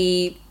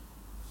 be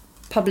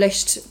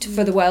published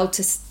for the world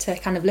to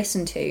kind of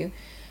listen to.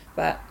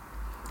 But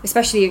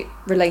especially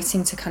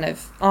relating to kind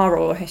of our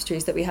oral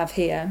histories that we have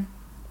here,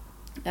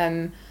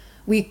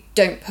 we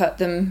don't put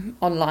them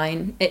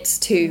online. It's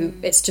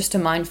just a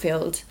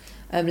minefield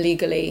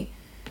legally,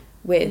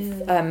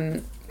 with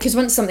because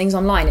once something's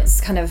online,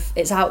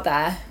 it's out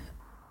there.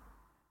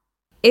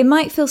 It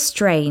might feel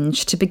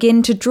strange to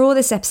begin to draw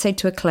this episode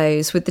to a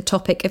close with the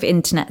topic of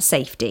internet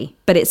safety,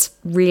 but it's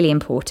really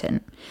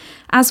important.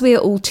 As we are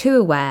all too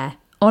aware,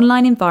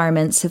 online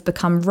environments have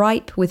become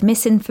ripe with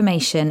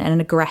misinformation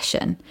and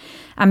aggression,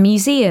 and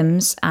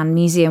museums and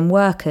museum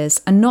workers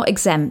are not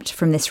exempt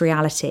from this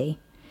reality.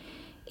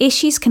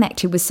 Issues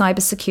connected with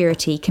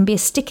cybersecurity can be a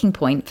sticking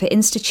point for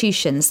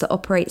institutions that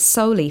operate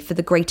solely for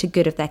the greater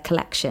good of their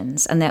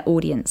collections and their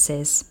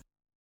audiences.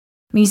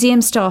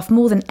 Museum staff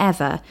more than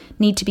ever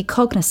need to be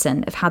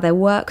cognizant of how their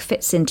work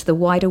fits into the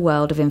wider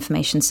world of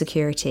information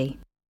security.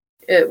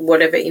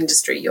 Whatever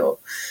industry you're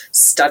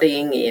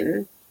studying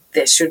in,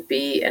 there should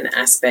be an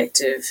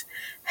aspect of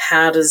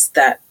how does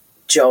that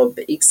job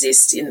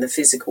exist in the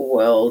physical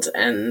world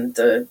and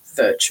the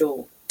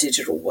virtual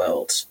digital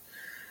world.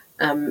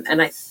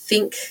 And I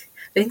think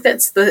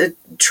that's the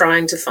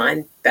trying to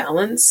find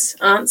balance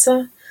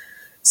answer.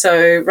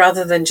 So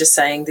rather than just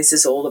saying this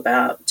is all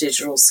about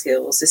digital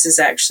skills, this is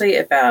actually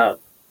about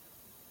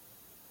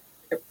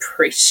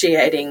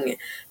appreciating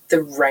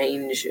the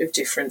range of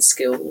different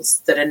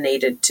skills that are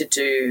needed to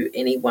do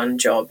any one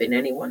job in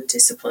any one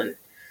discipline.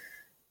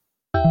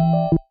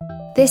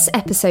 This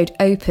episode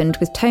opened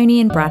with Tony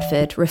in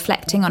Bradford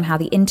reflecting on how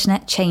the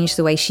internet changed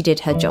the way she did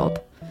her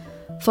job,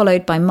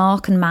 followed by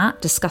Mark and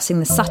Matt discussing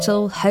the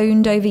subtle,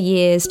 honed over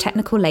years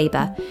technical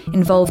labour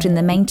involved in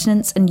the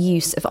maintenance and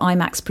use of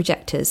IMAX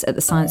projectors at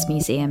the Science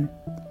Museum.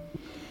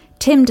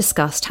 Tim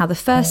discussed how the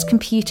first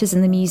computers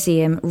in the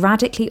museum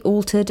radically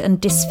altered and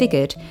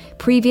disfigured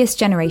previous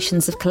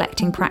generations of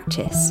collecting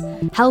practice,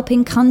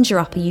 helping conjure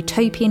up a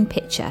utopian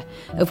picture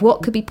of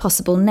what could be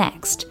possible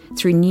next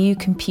through new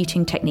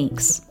computing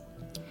techniques.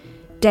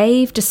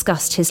 Dave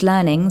discussed his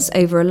learnings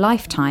over a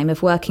lifetime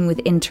of working with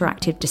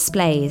interactive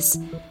displays,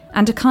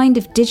 and a kind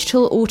of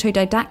digital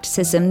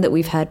autodidacticism that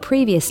we've heard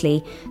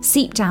previously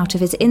seeped out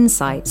of his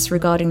insights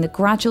regarding the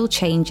gradual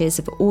changes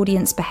of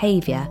audience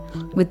behaviour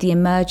with the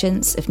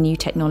emergence of new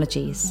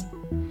technologies.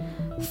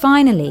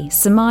 Finally,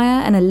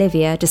 Samaya and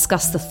Olivia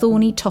discussed the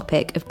thorny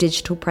topic of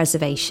digital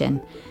preservation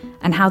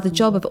and how the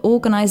job of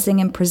organising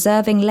and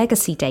preserving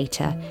legacy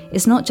data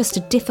is not just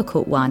a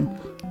difficult one,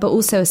 but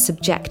also a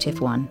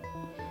subjective one.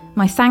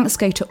 My thanks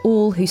go to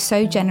all who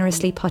so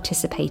generously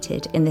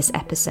participated in this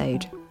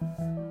episode.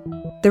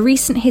 The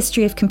recent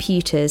history of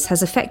computers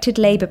has affected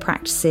labour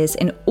practices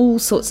in all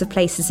sorts of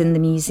places in the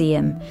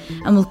museum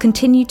and will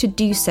continue to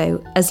do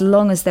so as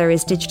long as there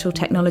is digital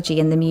technology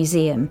in the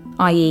museum,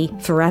 i.e.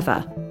 forever.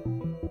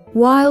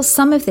 While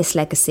some of this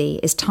legacy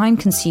is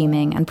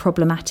time-consuming and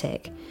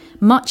problematic,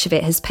 much of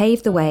it has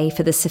paved the way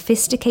for the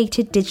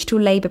sophisticated digital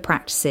labour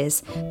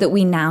practices that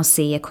we now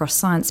see across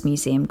Science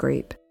Museum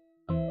Group.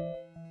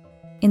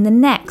 In the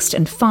next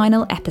and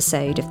final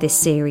episode of this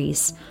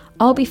series,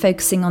 I'll be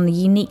focusing on the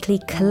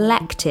uniquely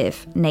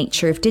collective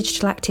nature of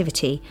digital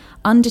activity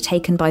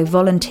undertaken by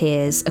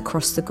volunteers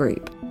across the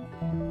group.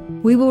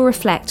 We will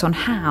reflect on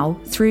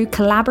how, through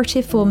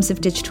collaborative forms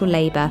of digital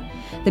labour,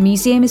 the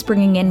museum is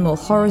bringing in more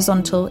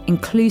horizontal,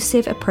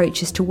 inclusive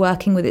approaches to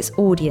working with its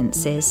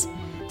audiences,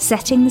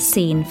 setting the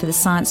scene for the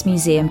Science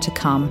Museum to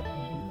come.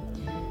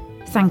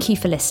 Thank you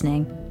for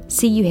listening.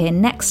 See you here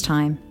next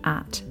time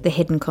at The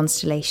Hidden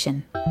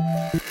Constellation.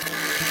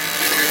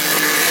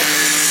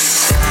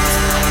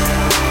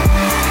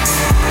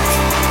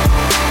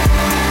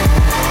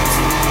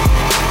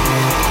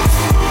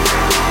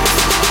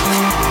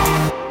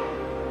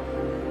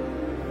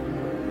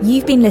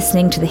 You've been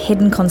listening to The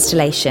Hidden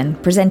Constellation,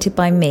 presented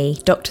by me,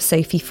 Dr.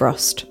 Sophie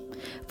Frost.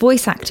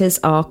 Voice actors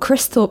are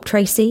Chris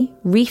Thorpe-Tracy,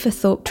 Reefa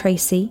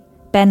Thorpe-Tracy,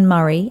 Ben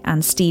Murray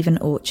and Stephen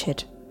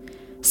Orchard.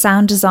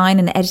 Sound design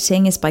and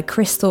editing is by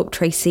Chris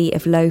Thorpe-Tracy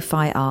of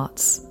Lo-Fi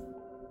Arts.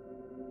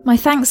 My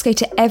thanks go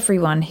to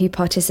everyone who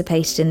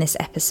participated in this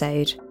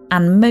episode,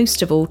 and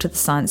most of all to the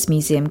Science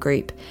Museum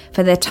Group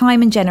for their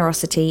time and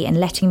generosity in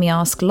letting me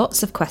ask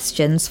lots of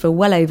questions for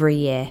well over a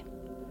year.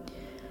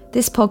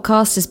 This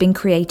podcast has been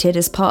created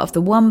as part of the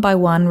One by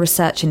One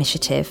research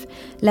initiative,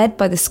 led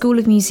by the School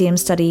of Museum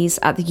Studies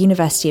at the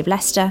University of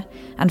Leicester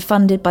and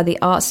funded by the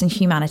Arts and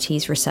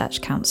Humanities Research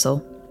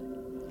Council.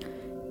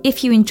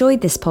 If you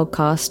enjoyed this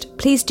podcast,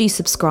 please do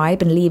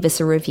subscribe and leave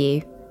us a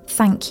review.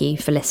 Thank you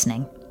for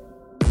listening.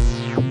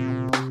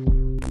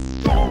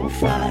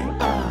 Lo-Fi